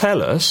Rees-Mogg to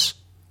tell us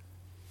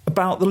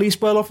about the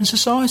least well-off in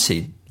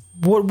society?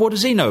 What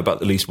does he know about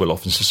the least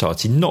well-off in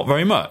society? Not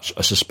very much,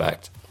 I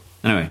suspect.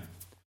 Anyway.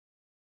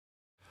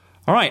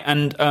 All right,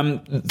 and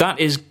that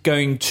is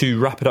going to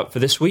wrap it up for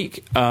this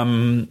week.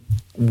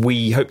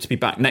 We hope to be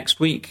back next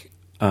week,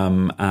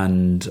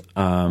 and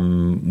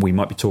we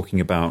might be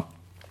talking about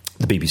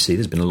the BBC.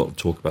 There's been a lot of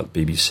talk about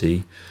the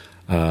BBC.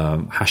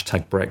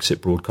 Hashtag Brexit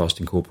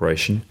Broadcasting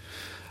Corporation.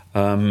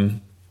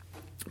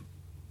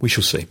 We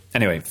shall see.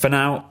 Anyway, for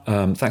now,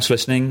 thanks for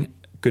listening.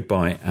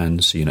 Goodbye,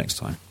 and see you next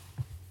time.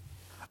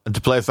 And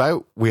to play us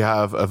out, we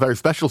have a very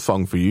special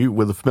song for you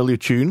with a familiar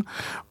tune,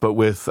 but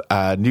with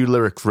new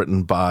lyrics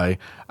written by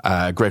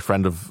a great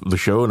friend of the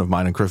show and of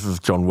mine and Chris's,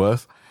 John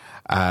Worth,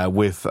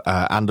 with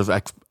Anders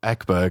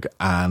Ekberg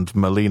and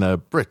Melina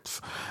Britz.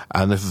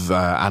 And this is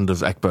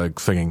Anders Ekberg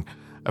singing.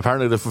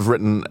 Apparently this was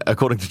written,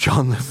 according to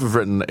John, this was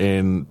written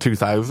in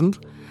 2000.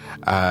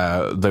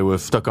 They were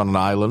stuck on an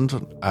island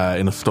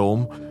in a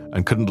storm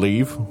and couldn't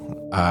leave.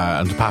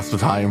 And to pass the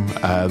time,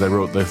 they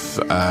wrote this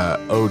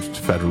ode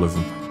to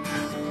federalism.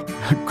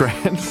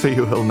 Great. See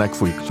you all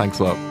next week. Thanks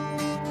a lot.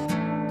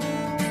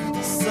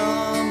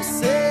 Some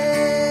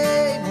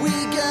say we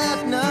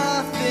got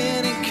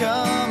nothing in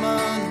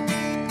common,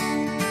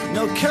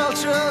 no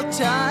cultural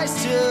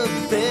ties to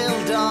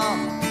build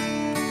on.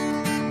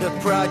 The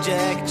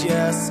project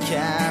just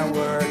can't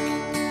work.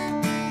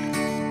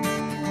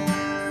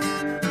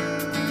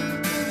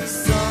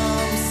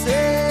 Some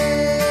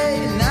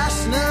say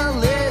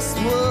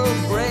nationalism will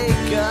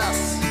break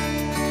us,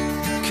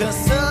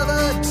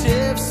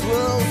 conservatives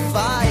will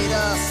fight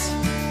us,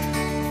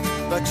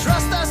 but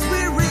trust us,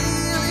 we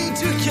really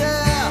do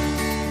care.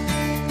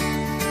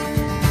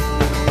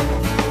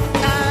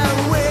 I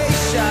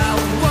wish I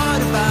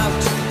what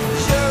about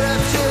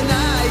Europe's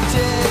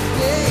united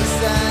peace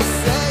and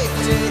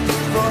safety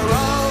for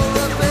all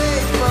the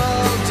people,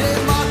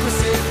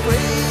 democracy,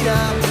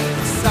 freedom,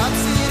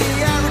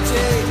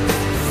 subsidiarity,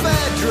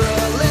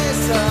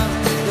 federalism,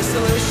 the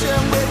solution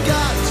we've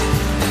got.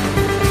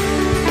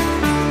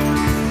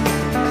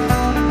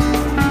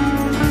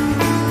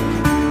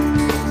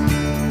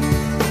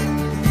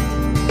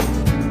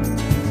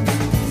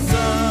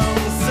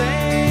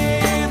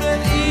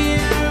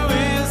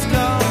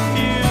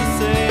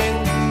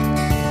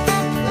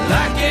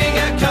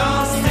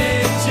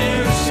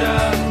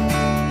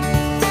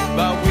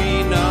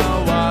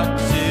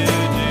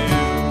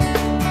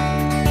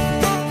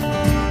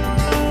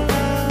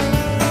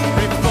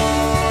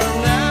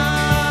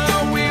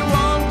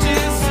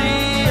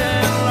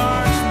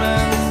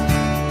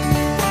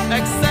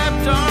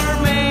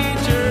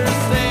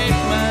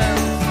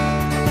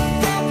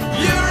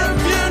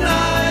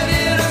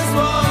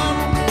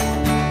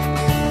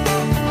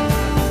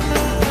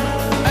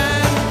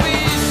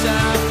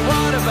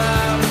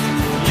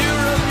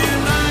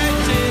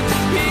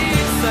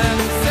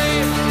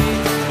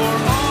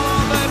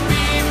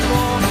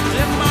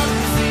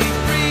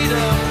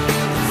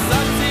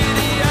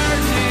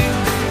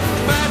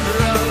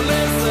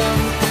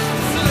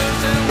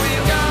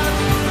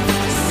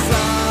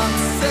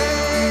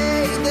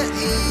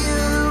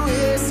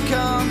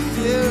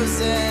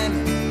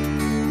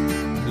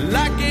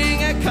 Lacking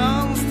a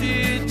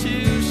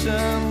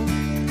constitution,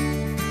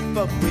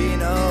 but we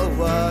know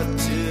what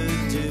to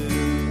do.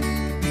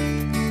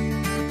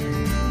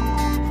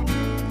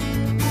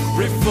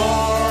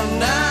 Reform